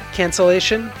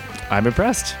cancellation. I'm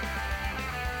impressed.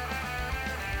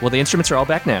 Well, the instruments are all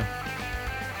back now.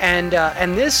 And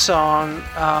this song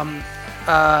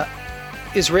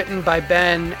is written by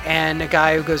Ben and a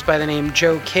guy who goes by the name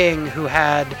Joe King, who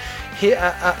had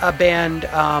a band,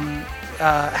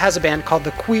 has a band called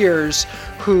The Queers,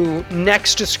 who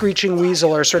next to Screeching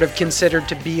Weasel are sort of considered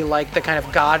to be like the kind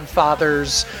of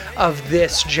godfathers of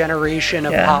this generation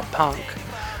of pop punk.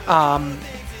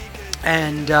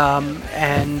 And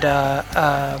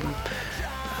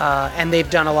they've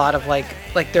done a lot of like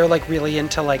they're like really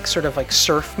into like sort of like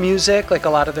surf music. Like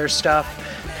a lot of their stuff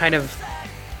kind of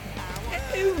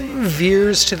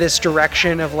veers to this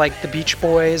direction of like the Beach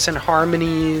Boys and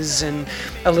harmonies, and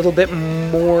a little bit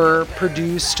more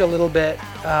produced, a little bit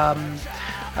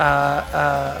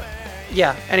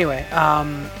anyway,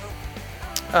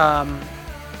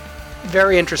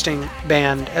 very interesting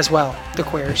band as well, The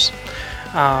Queers.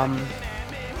 Are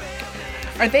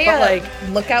they a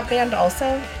Lookout band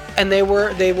also? And they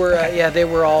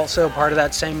were also part of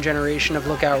that same generation of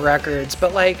Lookout Records.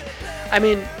 But like, I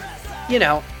mean,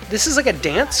 this is like a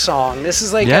dance song. This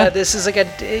is like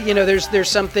there's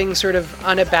something sort of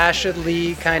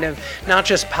unabashedly kind of not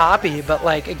just poppy, but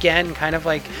like again kind of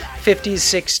like 50s,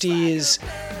 60s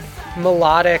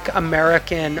melodic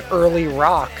American early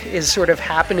rock is sort of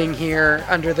happening here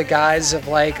under the guise of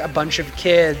like a bunch of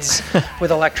kids with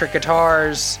electric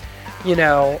guitars,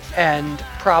 and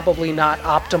probably not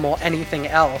optimal anything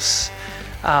else,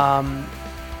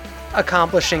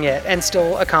 accomplishing it and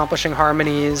still accomplishing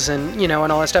harmonies and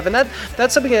and all that stuff. And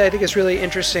that's something that I think is really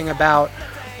interesting about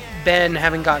Ben,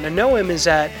 having gotten to know him, is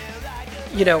that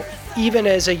even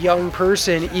as a young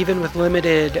person, even with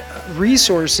limited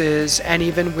resources, and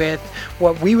even with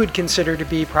what we would consider to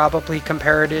be probably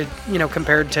compared to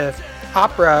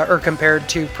opera, or compared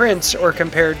to Prince, or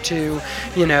compared to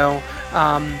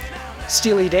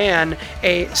Steely Dan,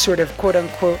 a sort of quote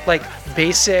unquote like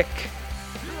basic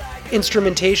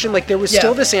instrumentation, like there was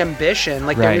still this ambition,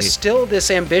 there was still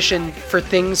this ambition for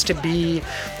things to be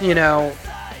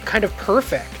kind of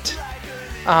perfect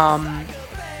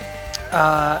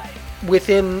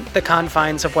within the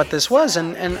confines of what this was,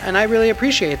 and I really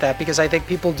appreciate that, because I think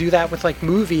people do that with like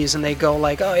movies, and they go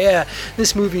like, oh yeah,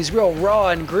 this movie's real raw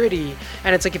and gritty,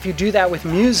 and it's like if you do that with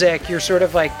music, you're sort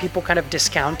of like, people kind of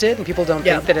discount it, and people don't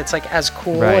think that it's like as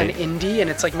cool and indie, and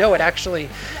it's like, no, it actually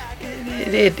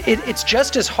it's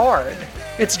just as hard.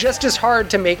 It's just as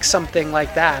hard to make something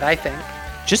like that, I think.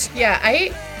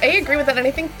 I agree with that, and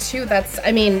I think too I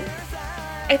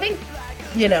think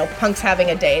punk's having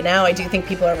a day now. I do think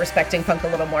people are respecting punk a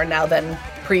little more now than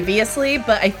previously,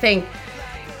 but I think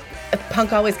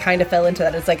punk always kind of fell into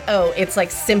that. It's like, oh, it's like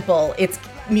simple, it's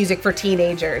music for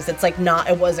teenagers. It's like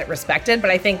it wasn't respected, but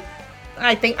I think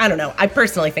I don't know. I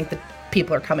personally think that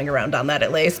people are coming around on that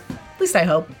at least. At least I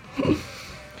hope.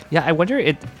 Yeah, I wonder,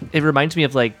 it reminds me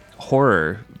of like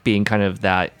horror being kind of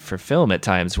that for film at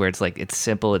times, where it's like it's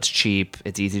simple, it's cheap,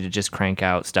 it's easy to just crank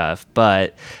out stuff,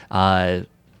 but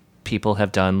people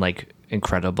have done like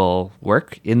incredible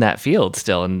work in that field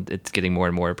still, and it's getting more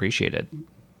and more appreciated.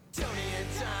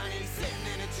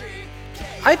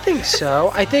 I think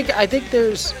so. I think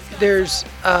there's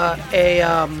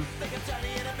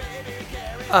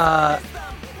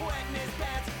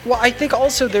well, I think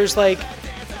also there's like,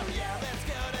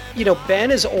 you know,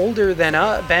 Ben is older than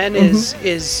Ben is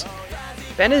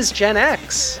Gen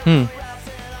X.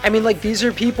 I mean, like, these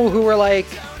are people who are like,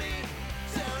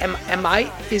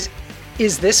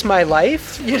 is this my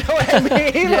life? You know what I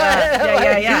mean?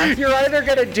 Yeah. You're either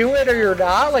gonna do it or you're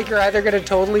not. Like, you're either gonna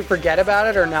totally forget about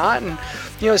it or not. And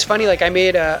you know, it's funny. Like, I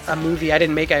made a movie. I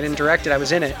didn't direct it. I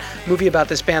was in it. A movie about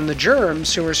this band, The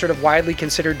Germs, who were sort of widely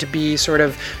considered to be sort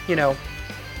of, you know,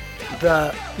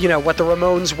 what the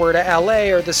Ramones were to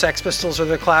LA, or the Sex Pistols or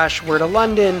the Clash were to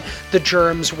London, the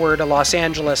Germs were to Los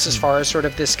Angeles, as far as sort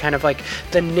of this kind of like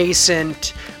the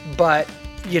nascent but,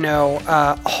 you know,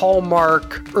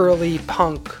 hallmark early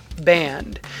punk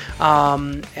band,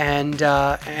 and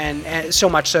so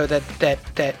much so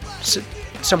that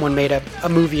someone made a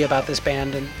movie about this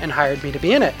band and hired me to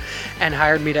be in it, and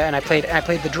I played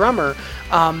the drummer,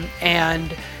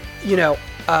 and you know,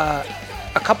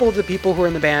 a couple of the people who were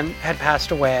in the band had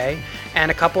passed away, and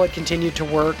a couple had continued to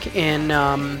work in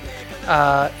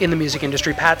the music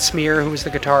industry. Pat Smear, who was the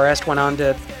guitarist, went on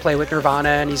to play with Nirvana,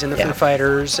 and he's in the Foo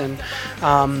Fighters, and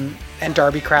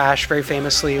Darby Crash, very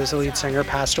famously, who was the lead singer,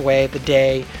 passed away the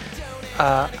day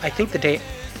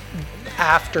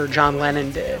after John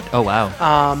Lennon did. Oh, wow.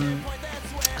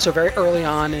 So very early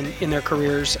on in their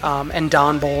careers, and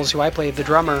Don Bowles, who I played the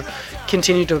drummer,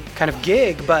 continued to kind of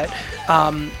gig, but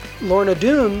Lorna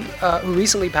Doone, who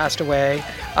recently passed away,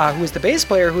 who was the bass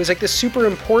player, who was like this super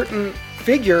important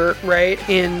figure, right,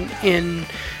 in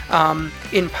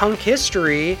punk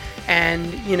history,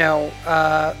 and you know,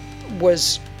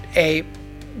 was a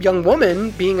young woman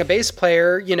being a bass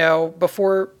player, you know,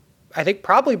 before, I think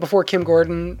probably before Kim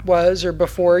Gordon was, or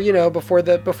before, you know, before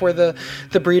the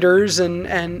Breeders and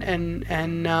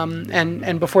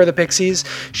before the Pixies.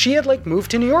 She had like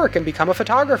moved to New York and become a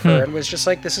photographer, and was just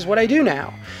like, this is what I do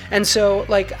now. And so,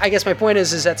 like, I guess my point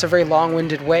is that's a very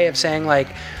long-winded way of saying, like,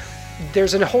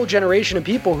 there's a whole generation of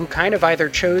people who kind of either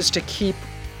chose to keep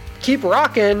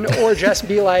rocking, or just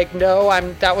be like, no,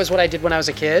 that was what I did when I was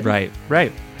a kid. Right.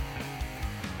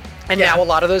 And now a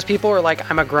lot of those people are like,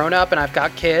 I'm a grown-up and I've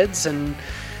got kids, and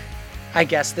I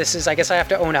guess I have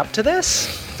to own up to this.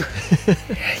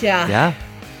 Yeah.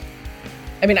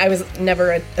 I mean, I was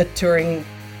never a touring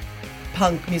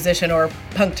punk musician or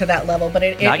punk to that level, but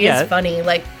it is funny.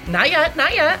 Like, not yet.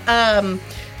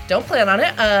 Don't plan on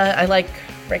it. I like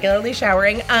regularly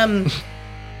showering.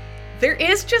 There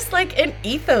is just like an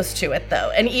ethos to it,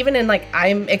 though. And even in like,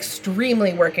 I'm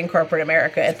extremely working corporate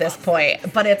America at this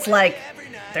point, but it's like,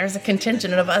 there's a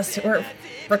contingent of us who are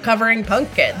recovering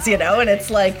punk kids, you know? And it's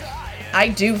like, I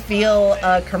do feel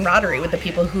a camaraderie with the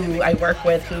people who I work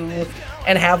with,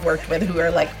 and have worked with, who are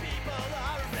like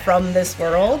from this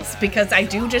world, because I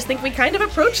do just think we kind of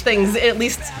approach things, at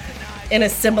least in a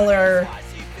similar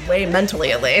way,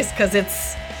 mentally at least, because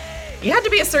you had to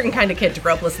be a certain kind of kid to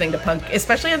grow up listening to punk,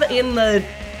 especially in the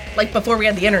like before we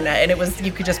had the internet, and it was,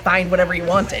 you could just find whatever you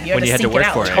wanted. You had to seek it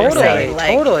out.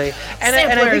 Totally. And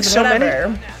I think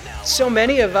so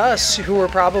many of us who are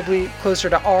probably closer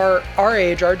to our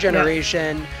age, our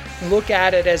generation, look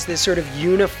at it as this sort of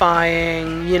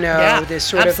unifying, you know, this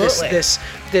sort of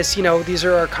this, you know, these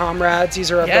are our comrades, these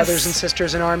are our brothers and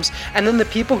sisters in arms. And then the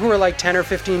people who are like 10 or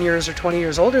 15 years or 20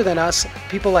 years older than us,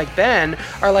 people like Ben,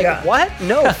 are like, what?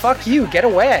 No, fuck you, get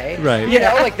away. Right. You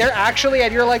know, like, they're actually,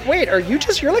 and you're like, wait,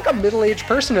 you're like a middle-aged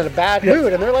person in a bad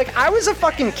mood. And they're like, I was a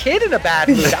fucking kid in a bad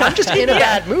mood. I'm just in a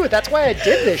bad mood. That's why I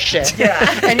did this shit.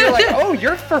 Yeah. And you're like, oh,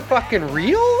 you're for fucking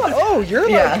real? Oh, you're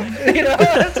like, you know,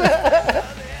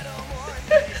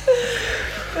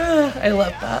 I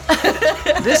love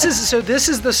that. This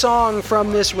is the song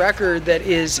from this record that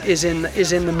is in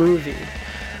the movie,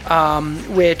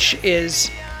 which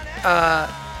is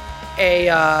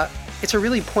it's a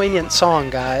really poignant song,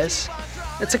 guys.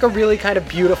 It's like a really kind of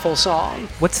beautiful song.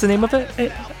 What's the name of it?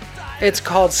 It's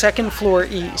called Second Floor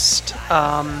East,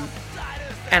 and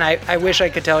I wish I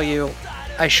could tell you.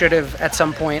 I should have at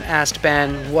some point asked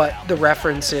Ben what the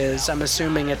reference is. I'm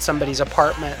assuming it's somebody's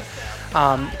apartment.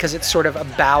 Because it's sort of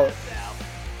about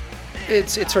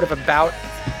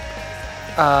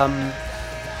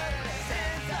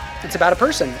It's about a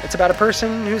person. It's about a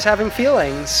person who's having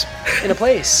feelings in a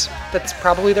place that's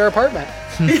probably their apartment.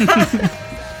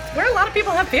 Where a lot of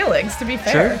people have feelings, to be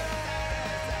fair.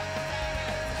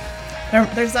 Sure.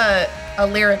 There's a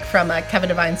lyric from a Kevin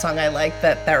Devine song I like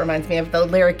that reminds me of. The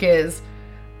lyric is,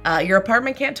 your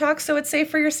apartment can't talk, so it's safe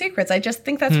for your secrets. I just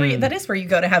think that's that is where you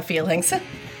go to have feelings.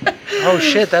 Oh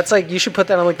shit, that's like, you should put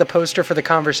that on like the poster for The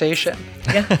Conversation.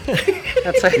 Yeah.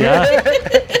 That's like,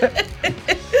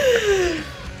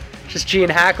 just Gene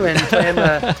Hackman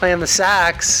playing the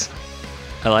sax.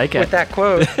 I like it. With that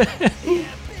quote.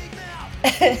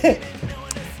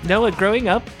 Noah, growing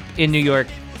up in New York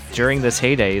during this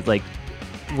heyday, like,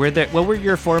 what were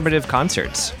your formative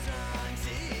concerts?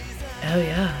 Oh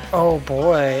yeah. Oh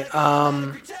boy.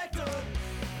 I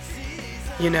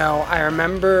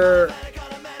remember.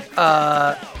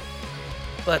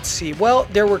 Let's see. Well,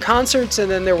 there were concerts and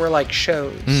then there were like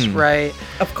shows, right?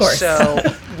 Of course. So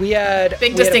we had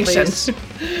big distinction. Had a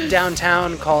place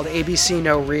downtown called ABC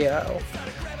No Rio.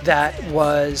 That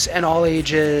was an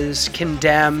all-ages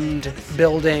condemned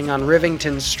building on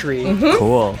Rivington Street. Mm-hmm.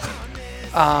 Cool.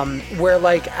 Where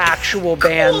like actual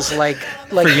bands like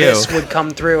this would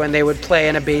come through and they would play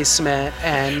in a basement,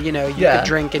 and you could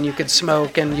drink and you could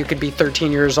smoke and you could be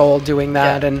 13 years old doing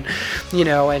that, and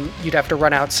and you'd have to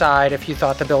run outside if you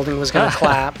thought the building was going to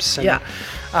collapse. And,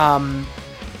 I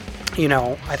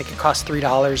think it cost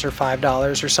 $3 or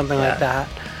 $5 or something like that.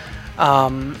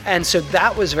 And so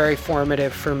that was very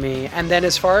formative for me. And then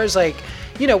as far as like,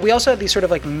 we also had these sort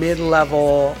of like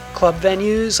mid-level club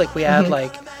venues. Like we had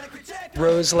like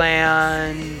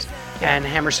Roseland and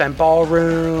Hammerstein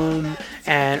Ballroom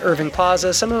and Irving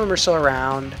Plaza. Some of them are still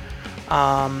around.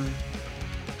 All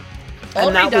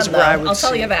redone, I'll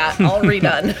tell you that. All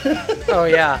redone. Oh,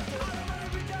 yeah.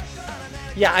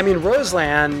 Yeah, I mean,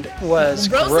 Roseland was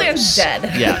Roseland's gross.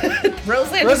 dead. Yeah.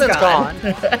 Roseland's gone.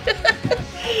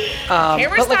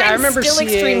 Hammerstein's still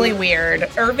extremely weird.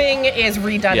 Irving is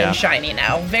redone and shiny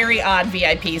now. Very odd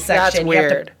VIP section. That's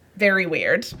weird. Very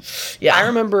weird. Yeah. I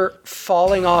remember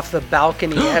falling off the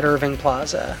balcony at Irving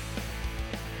Plaza.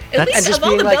 At least of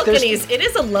all the balconies, it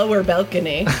is a lower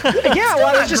balcony. Yeah,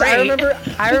 well,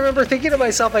 I remember thinking to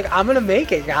myself, like, I'm gonna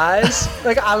make it, guys.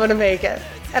 Like, I'm gonna make it.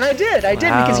 And I did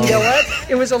because you know what?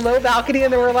 It was a low balcony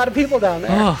and there were a lot of people down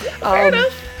there. Fair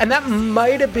enough. And that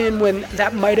might have been when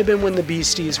the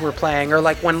Beasties were playing, or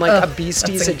like when like a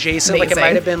Beasties adjacent, amazing. like it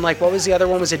might have been like, what was the other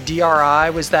one? Was it DRI?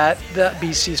 Was that the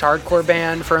Beasties hardcore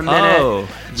band for a minute?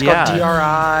 It's called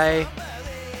DRI.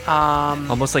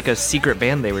 Almost like a secret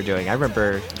band they were doing. I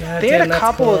remember. Yeah, they had a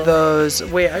couple of those.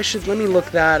 Wait, let me look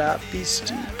that up.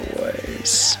 Beastie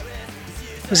Boys.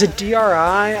 Was it DRI?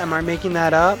 Am I making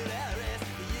that up?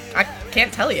 I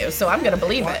can't tell you, so I'm going to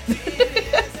believe it.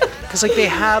 Because like they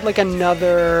had like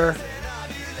another...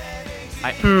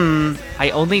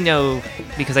 I only know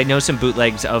because I know some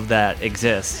bootlegs of that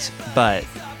exist, but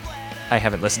I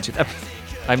haven't listened to them.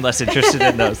 I'm less interested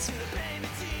in those.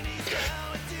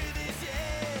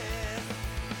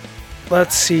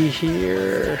 Let's see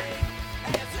here.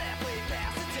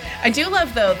 I do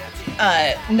love, though,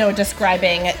 Noah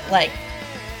describing, like,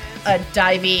 a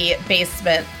divey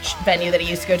basement venue that he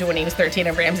used to go to when he was 13,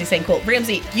 and Ramsey saying, cool,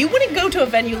 Ramsey, you wouldn't go to a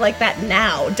venue like that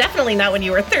now. Definitely not when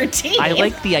you were 13. I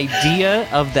like the idea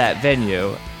of that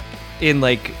venue in,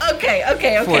 like... Okay,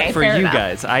 for you enough.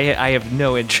 guys. I have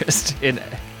no interest in...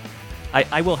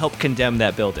 I will help condemn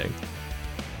that building.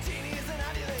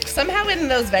 Somehow in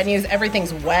those venues,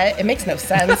 everything's wet. It makes no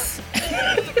sense.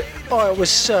 Oh, it was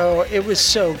so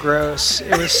gross.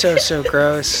 It was so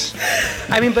gross.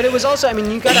 I mean, but it was also,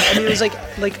 it was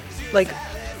like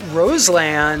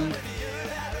Roseland.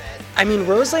 I mean,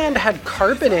 Roseland had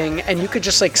carpeting and you could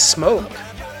just like smoke.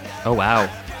 Oh, wow.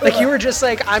 Like you were just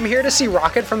like, I'm here to see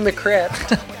Rocket from the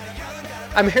Crypt.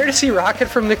 I'm here to see Rocket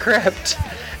from the Crypt.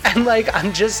 And like,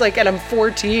 I'm just like, and I'm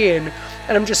 14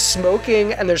 and I'm just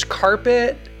smoking and there's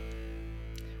carpet.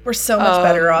 We're so much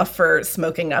better off for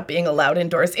smoking not being allowed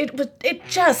indoors. It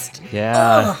just...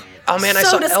 Yeah. Oh, man, I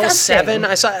saw L7.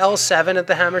 I saw L7 at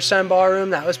the Hammerstein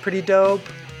Ballroom. That was pretty dope.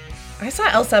 I saw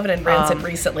L7 in Rancid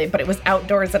recently, but it was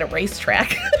outdoors at a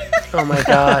racetrack. Oh, my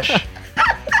gosh.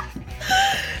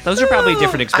 Those are probably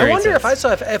different experiences. I wonder if I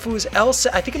saw if it was L7.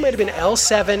 I think it might have been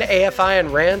L7, AFI,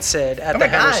 and Rancid at the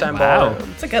Hammerstein Ballroom.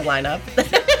 It's a good lineup.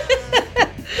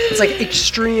 It's like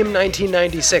extreme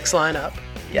 1996 lineup.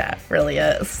 Yeah, really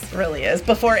is. Really is.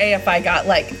 Before AFI got,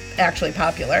 like, actually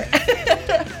popular.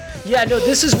 Yeah, no,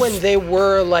 this is when they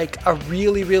were, like, a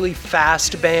really, really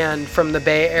fast band from the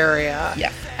Bay Area.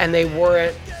 Yeah. And they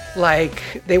weren't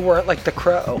like The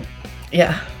Crow.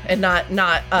 Yeah, and not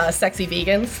Sexy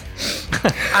Vegans.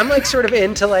 I'm like sort of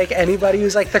into like anybody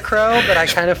who's like the Crow, but I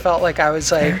kind of felt like I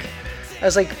was like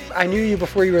I knew you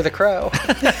before you were the Crow.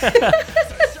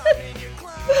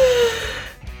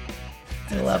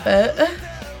 I love it.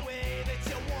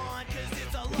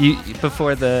 You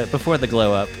before the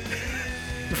glow up.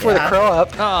 Before the Crow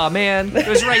up. Oh man, it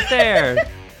was right there.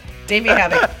 Davey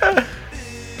Havoc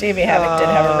did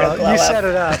have a real glow up. You set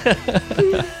it up.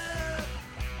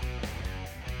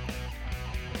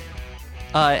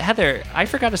 Heather, I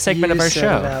forgot a segment of our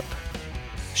show.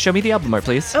 Show me the album art,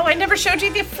 please. Oh, I never showed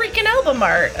you the freaking album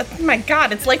art. Oh my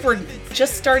god, it's like we're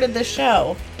just started the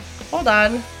show. Hold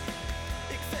on.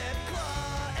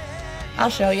 I'll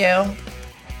show you.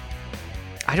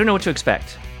 I don't know what to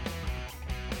expect.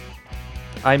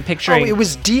 I'm picturing... Oh, it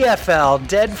was DFL.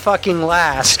 Dead Fucking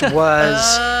Last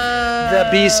was the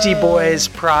Beastie Boys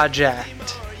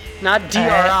project. Not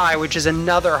DRI, which is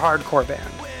another hardcore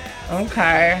band.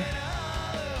 Okay.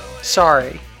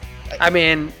 Sorry. I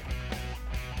mean,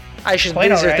 these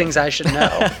are things I should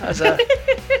know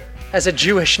as a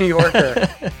Jewish New Yorker.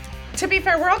 To be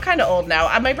fair, we're all kind of old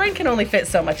now. My brain can only fit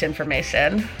so much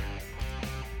information.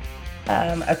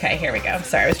 Okay, here we go.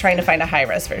 Sorry, I was trying to find a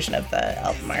high-res version of the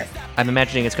album art. I'm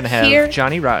imagining it's going to have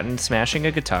Johnny Rotten smashing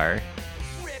a guitar,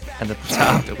 and at the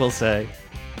top it will say...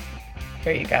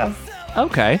 Here you go.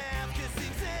 Okay.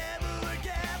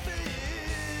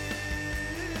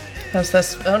 How's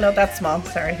this? Oh, no, that's small.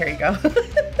 Sorry, here you go.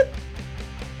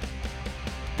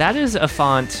 That is a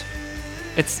font.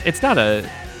 It's not a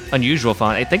unusual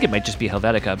font. I think it might just be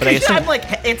Helvetica, but I assume... I'm like,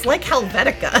 it's like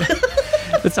Helvetica.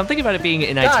 But something about it being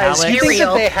in Guys, italics. You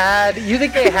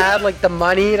think they had like the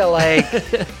money to like?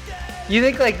 You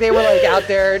think like they were like out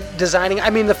there designing? I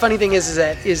mean, the funny thing is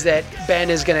that Ben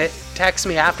is gonna text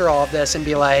me after all of this and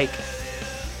be like,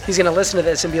 he's gonna listen to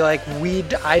this and be like,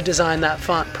 I designed that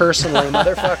font personally,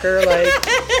 motherfucker. Like,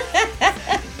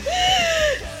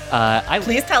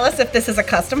 please tell us if this is a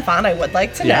custom font. I would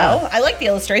like to know. I like the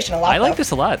illustration a lot. I like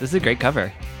this a lot. This is a great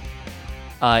cover.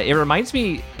 It reminds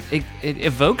me. It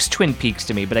evokes Twin Peaks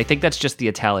to me, but I think that's just the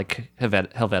italic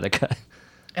Helvetica.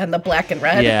 And the black and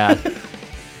red. Yeah.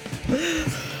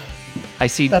 I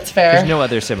see. That's fair. There's no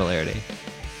other similarity.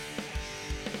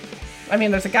 I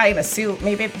mean, there's a guy in a suit.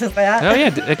 Maybe it does that. Oh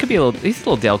yeah, it could be he's a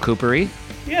little Dale Cooper-y.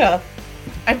 Yeah.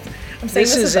 I'm saying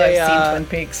this is I've seen Twin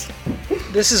Peaks.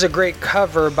 This is a great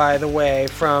cover, by the way,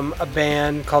 from a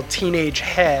band called Teenage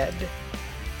Head,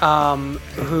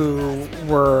 who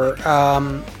were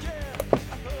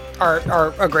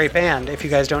are a great band. If you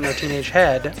guys don't know Teenage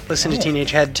Head, listen to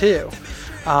Teenage Head too,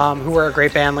 who were a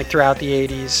great band like throughout the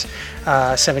 80s,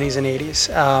 70s and 80s.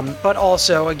 But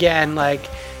also, again, like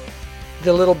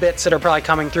the little bits that are probably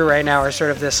coming through right now are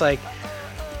sort of this like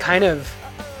kind of,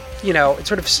 you know, it's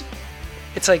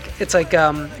like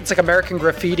American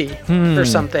Graffiti or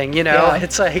something, you know. Yeah.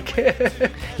 It's like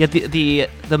yeah,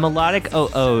 the melodic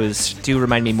OOs do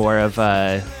remind me more of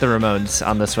the Ramones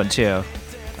on this one too.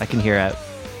 I can hear it.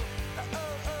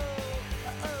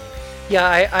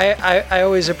 Yeah, I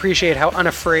always appreciate how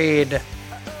unafraid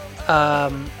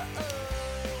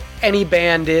any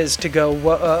band is to go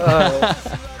whoa.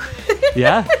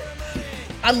 Yeah.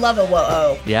 I love a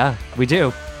whoa. Yeah, we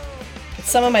do. It's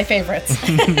some of my favorites.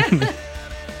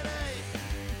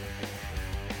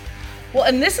 Well,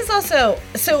 and this is also,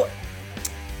 so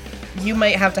you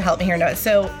might have to help me here now.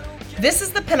 So this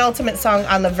is the penultimate song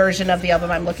on the version of the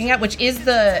album I'm looking at, which is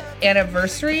the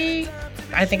anniversary.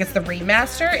 I think it's the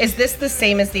remaster. Is this the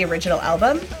same as the original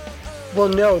album? Well,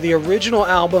 no, the original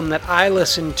album that I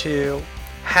listened to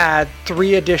had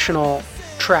 3 additional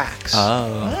tracks,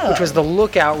 which was the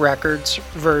Lookout Records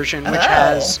version, which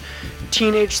has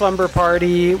Teenage Slumber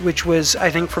Party, which was, I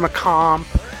think, from a comp,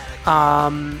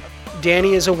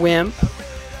 Danny is a Wimp,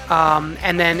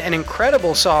 and then an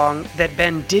incredible song that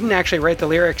Ben didn't actually write the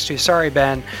lyrics to, sorry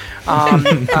Ben,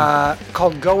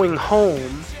 called Going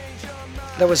Home,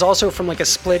 that was also from like a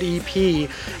split EP,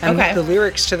 and the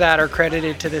lyrics to that are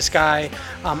credited to this guy,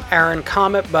 Aaron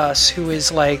Comet Bus, who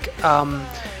is like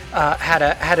had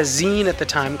a zine at the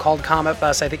time called Comet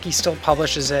Bus. I think he still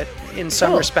publishes it in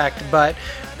some respect, but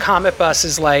Comet Bus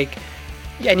is like,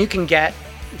 and you can get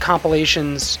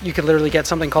compilations. You could literally get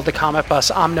something called the Comet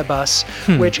Bus Omnibus,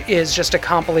 which is just a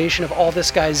compilation of all this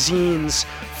guy's zines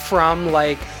from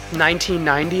like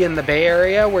 1990 in the Bay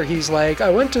Area, where he's like, I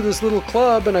went to this little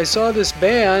club and I saw this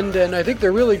band and I think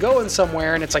they're really going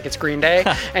somewhere, and it's like, it's Green Day,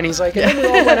 and he's like, and then we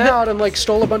all went out and like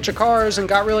stole a bunch of cars and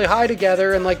got really high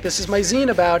together, and like this is my zine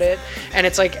about it, and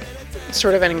it's like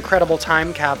sort of an incredible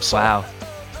time capsule. Wow.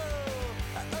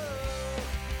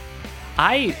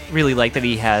 I really like that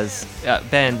he has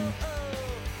Ben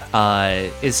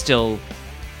is still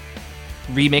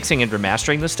remixing and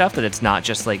remastering the stuff, that it's not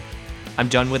just like, I'm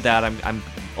done with that, I'm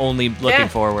only looking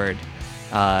forward.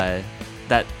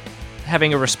 That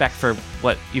having a respect for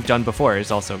what you've done before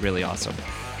is also really awesome,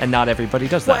 and not everybody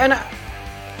does that. Well, and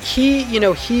he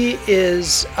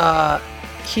is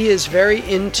very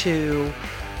into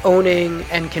owning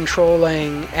and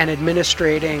controlling and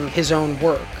administrating his own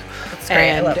work. That's great.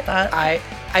 And I love that.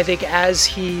 I think as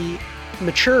he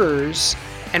matures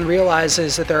and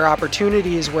realizes that there are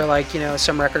opportunities where, like,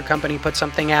 some record company puts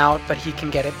something out, but he can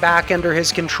get it back under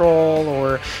his control,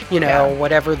 or,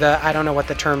 whatever I don't know what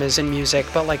the term is in music,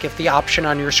 but like if the option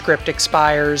on your script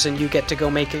expires and you get to go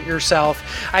make it yourself,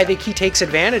 I think he takes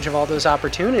advantage of all those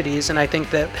opportunities. And I think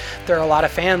that there are a lot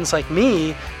of fans like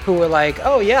me who were like,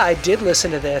 oh yeah, I did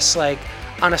listen to this like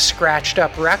on a scratched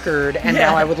up record, and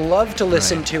now I would love to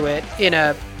listen to it in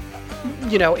a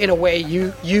way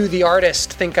you the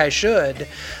artist think I should,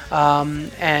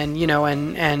 and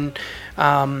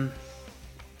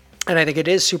I think it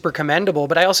is super commendable.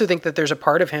 But I also think that there's a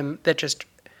part of him that just,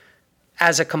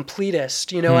 as a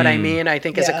completist, you know what I mean? I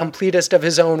think as a completist of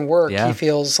his own work, he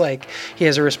feels like he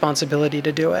has a responsibility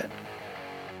to do it.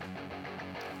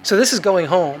 So this is Going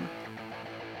Home.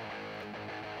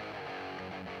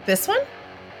 This one?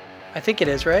 I think it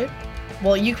is, right?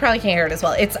 Well, you probably can't hear it as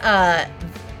well. It's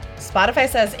Spotify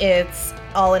says it's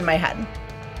All in My Head.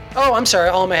 Oh, I'm sorry,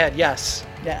 All in My Head. Yes.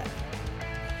 Yeah.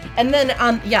 And then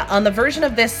on the version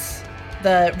of this,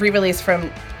 the re-release from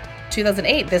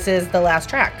 2008, this is the last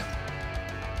track.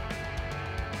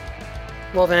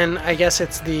 Well, then I guess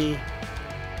it's the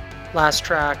last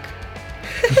track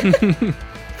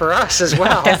for us as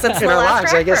well. Yes, it's in our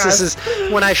lives. I guess this is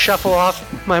when I shuffle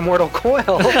off my mortal coil.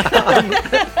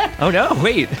 Oh no,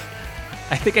 wait.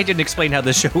 I think I didn't explain how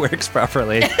this show works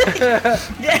properly. This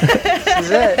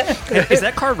is it. Is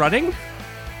that car running?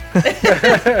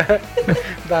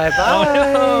 Bye-bye. Oh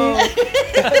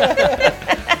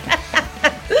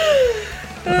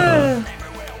no.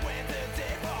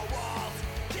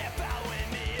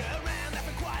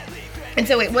 And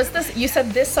so wait, you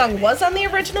said this song was on the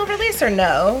original release or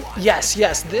no? Yes.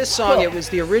 This song, cool. It was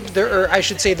the original, or I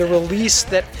should say the release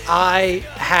that I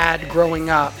had growing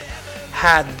up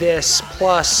had this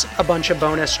plus a bunch of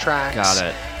bonus tracks. Got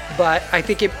it. But I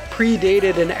think it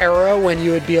predated an era when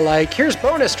you would be like, here's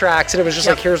bonus tracks, and it was just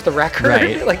like, here's the record.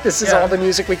 Right. Like, this is all the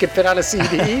music we could fit on a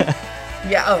CD.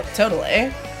 Yeah, oh,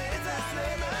 totally.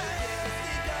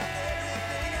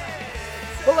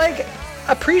 But like,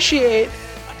 appreciate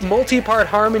multi-part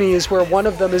harmonies where one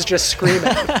of them is just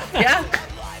screaming. Yeah,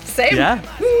 same. Yeah.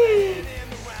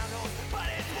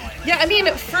 Yeah, I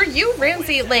mean, for you,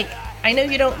 Ramsey, like, I know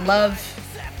you don't love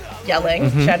yelling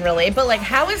generally, but like,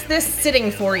 how is this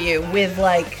sitting for you with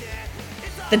like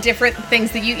the different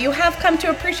things that you have come to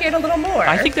appreciate a little more?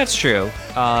 I think that's true.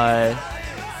 Yeah,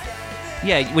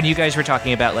 when you guys were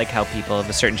talking about like how people of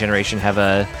a certain generation have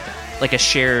a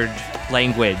shared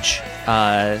language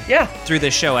through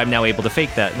this show, I'm now able to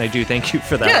fake that, and I do thank you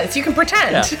for that. Yeah, so you can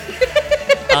pretend.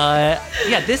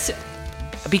 Yeah. This,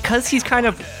 because he's kind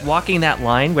of walking that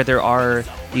line where there are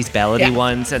these ballady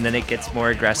ones, and then it gets more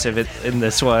aggressive in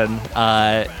this one.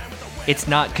 It's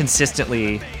not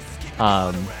consistently,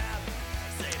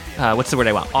 what's the word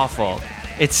I want? Awful.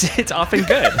 It's often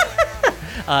good.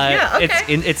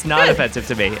 It's not offensive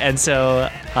to me, and so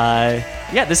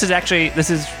this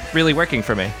is really working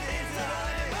for me.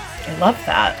 I love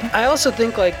that. I also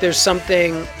think like there's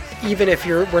something, even if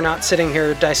we're not sitting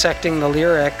here dissecting the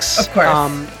lyrics, of course,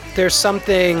 there's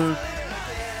something.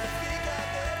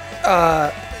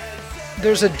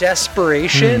 There's a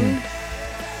desperation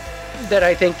that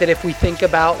I think that if we think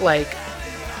about, like,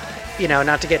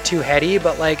 not to get too heady,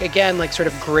 but like, again, like sort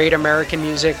of great American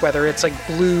music, whether it's like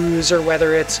blues or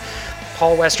whether it's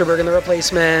Paul Westerberg and the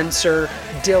Replacements or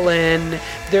Dylan,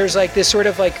 there's like this sort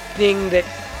of like thing that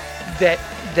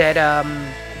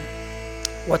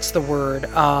what's the word?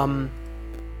 I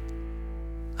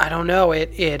don't know.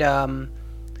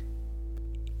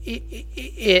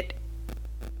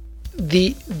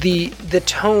 The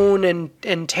tone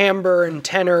and timbre and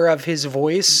tenor of his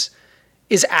voice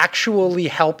is actually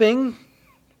helping.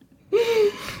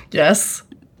 Yes.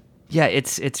 Yeah,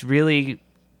 it's really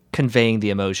conveying the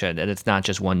emotion, and it's not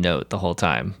just one note the whole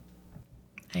time.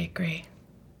 I agree.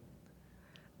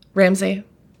 Ramsey,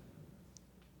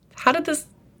 how did this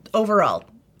overall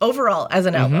as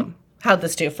an album, how'd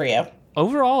this do for you?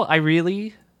 Overall, I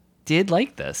really did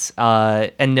like this.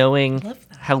 And knowing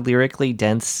how lyrically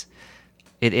dense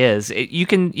it is, you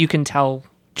can tell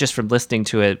just from listening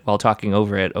to it while talking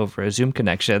over it over a Zoom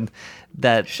connection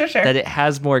that that it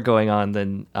has more going on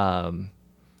than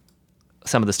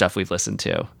some of the stuff we've listened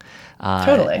to.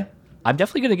 Totally. I'm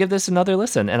definitely going to give this another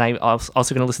listen, and I'm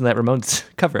also going to listen to that Ramones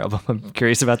cover album. I'm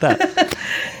curious about that.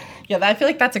 Yeah, I feel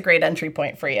like that's a great entry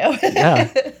point for you.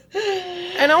 Yeah.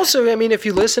 And also, I mean, if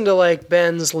you listen to like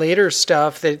Ben's later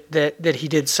stuff that he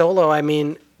did solo, I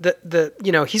mean,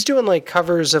 he's doing like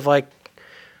covers of like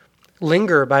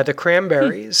Linger by the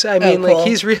Cranberries. I mean, cool. Like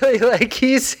he's really like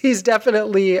he's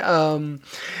definitely as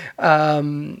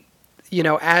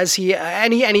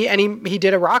he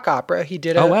did a rock opera. He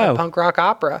did a punk rock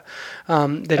opera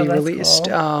that he released.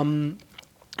 Cool.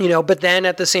 But then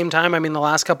at the same time, I mean, the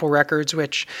last couple records,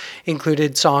 which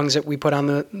included songs that we put on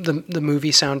the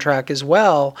movie soundtrack as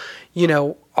well,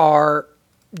 are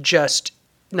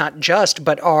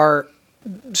but are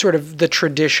sort of the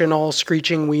traditional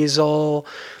Screeching Weasel,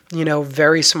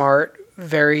 very smart,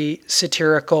 very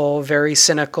satirical, very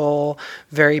cynical,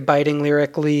 very biting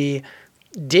lyrically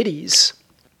ditties.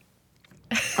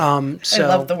 I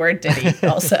love the word ditty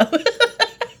also.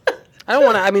 I don't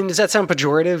want to, I mean, does that sound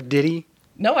pejorative, ditty?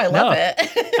 No, I love it.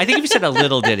 I think if you said a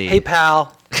little ditty. Hey,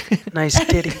 pal. Nice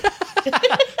ditty.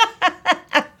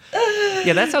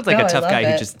 Yeah, that sounds like a tough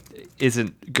guy who just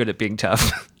isn't good at being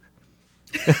tough.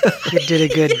 You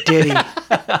did a good ditty.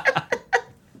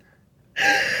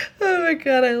 Oh my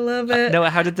God, I love it. Noah,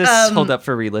 how did this hold up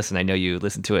for re-listen? I know you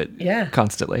listen to it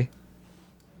constantly.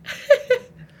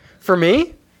 For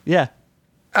me? Yeah.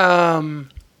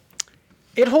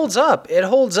 It holds up.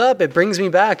 It brings me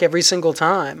back every single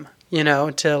time,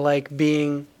 to like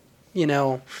being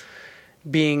shitty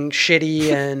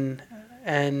and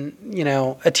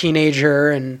a teenager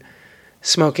and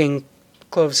smoking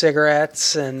clove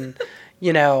cigarettes and,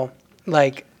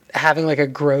 like having like a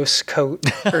gross coat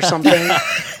or something.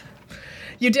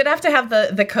 You did have to have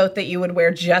the coat that you would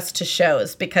wear just to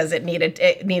shows because it needed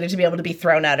to be able to be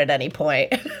thrown out at any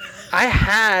point. I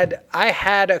had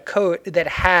a coat that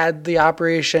had the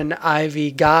Operation Ivy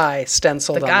guy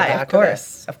stenciled on the back of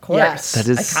it. Of course. Yes. That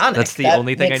is iconic. That's the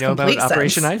only thing I know about sense.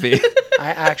 Operation Ivy. I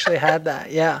actually had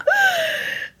that, yeah.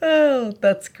 Oh,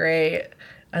 that's great.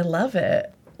 I love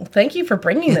it. Well, thank you for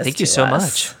bringing this Thank you so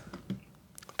much.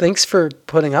 Thanks for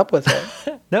putting up with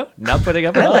it. No, not putting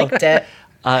up at all. I liked it.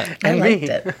 I liked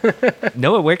it.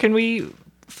 Noah, where can we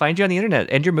find you on the internet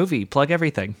and your movie? Plug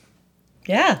everything.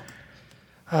 Yeah.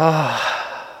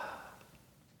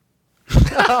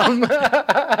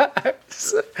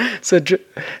 It's a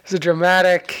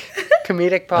dramatic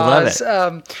comedic pause. I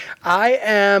love it. I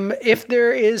am, if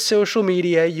there is social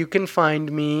media, you can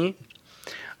find me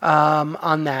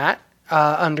on that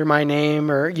under my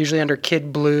name or usually under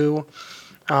Kid Blue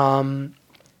for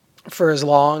as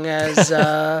long as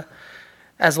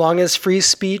free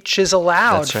speech is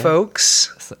allowed, right.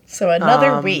 Folks. So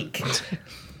another week.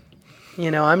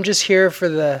 I'm just here for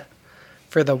the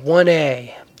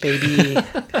 1A, baby.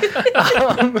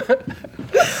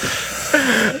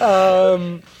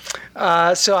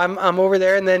 So I'm over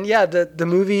there, and then the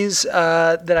movies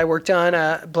that I worked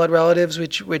on, Blood Relatives,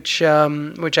 which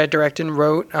I directed and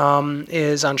wrote,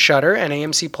 is on Shudder and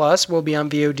AMC Plus. Will be on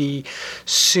VOD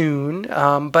soon.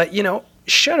 But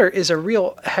Shudder is a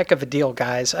real heck of a deal,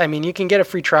 guys. I mean, you can get a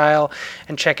free trial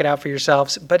and check it out for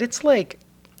yourselves, but it's like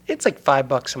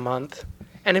 $5 a month.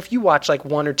 And if you watch like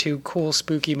one or two cool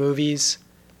spooky movies,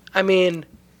 I mean,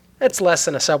 it's less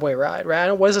than a subway ride,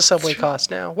 right? What does a subway cost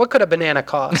now? What could a banana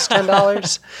cost?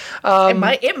 $10?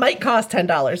 It might cost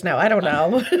 $10 now. I don't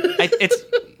know. It's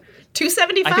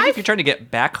 $2.75. I think if you're trying to get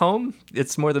back home,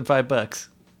 it's more than $5.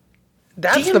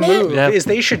 That's the move. Yep. Is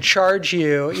they should charge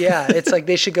you. Yeah, it's like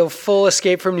they should go full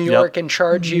Escape from New York and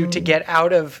charge you to get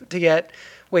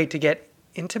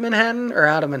into Manhattan or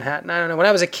out of Manhattan. I don't know. When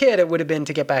I was a kid, it would have been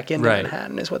to get back into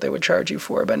Manhattan is what they would charge you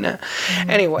for. But no.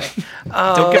 Anyway.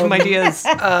 Don't give them ideas.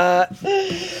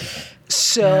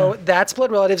 So that's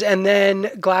Blood Relatives. And then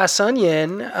Glass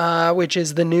Onion, which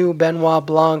is the new Benoit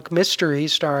Blanc mystery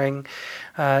starring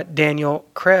Daniel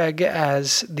Craig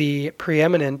as the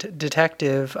preeminent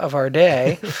detective of our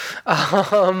day, is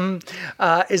going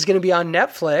to be on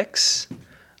Netflix.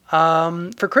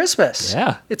 For Christmas.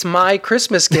 Yeah. It's my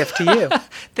Christmas gift to you.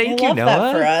 Thank you, Noah.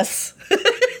 That for us.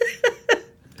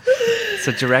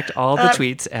 So direct all the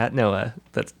tweets at Noah.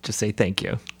 Let's just say thank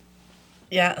you.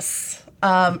 Yes.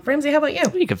 Ramsey, how about you?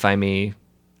 You can find me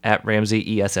at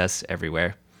Ramsey ESS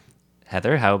everywhere.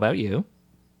 Heather, how about you?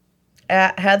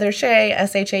 At Heather Shea,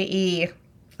 SHAE,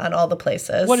 on all the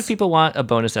places. What if people want a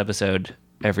bonus episode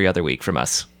every other week from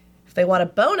us? If they want a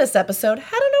bonus episode,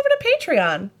 head on over to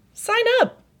Patreon. Sign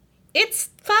up. It's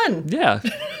fun. Yeah.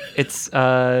 It's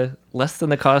less than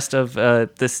the cost of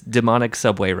this demonic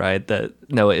subway ride that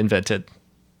Noah invented.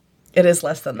 It is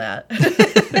less than that.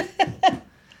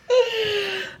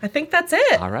 I think that's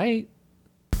it. All right.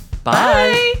 Bye.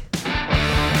 Bye.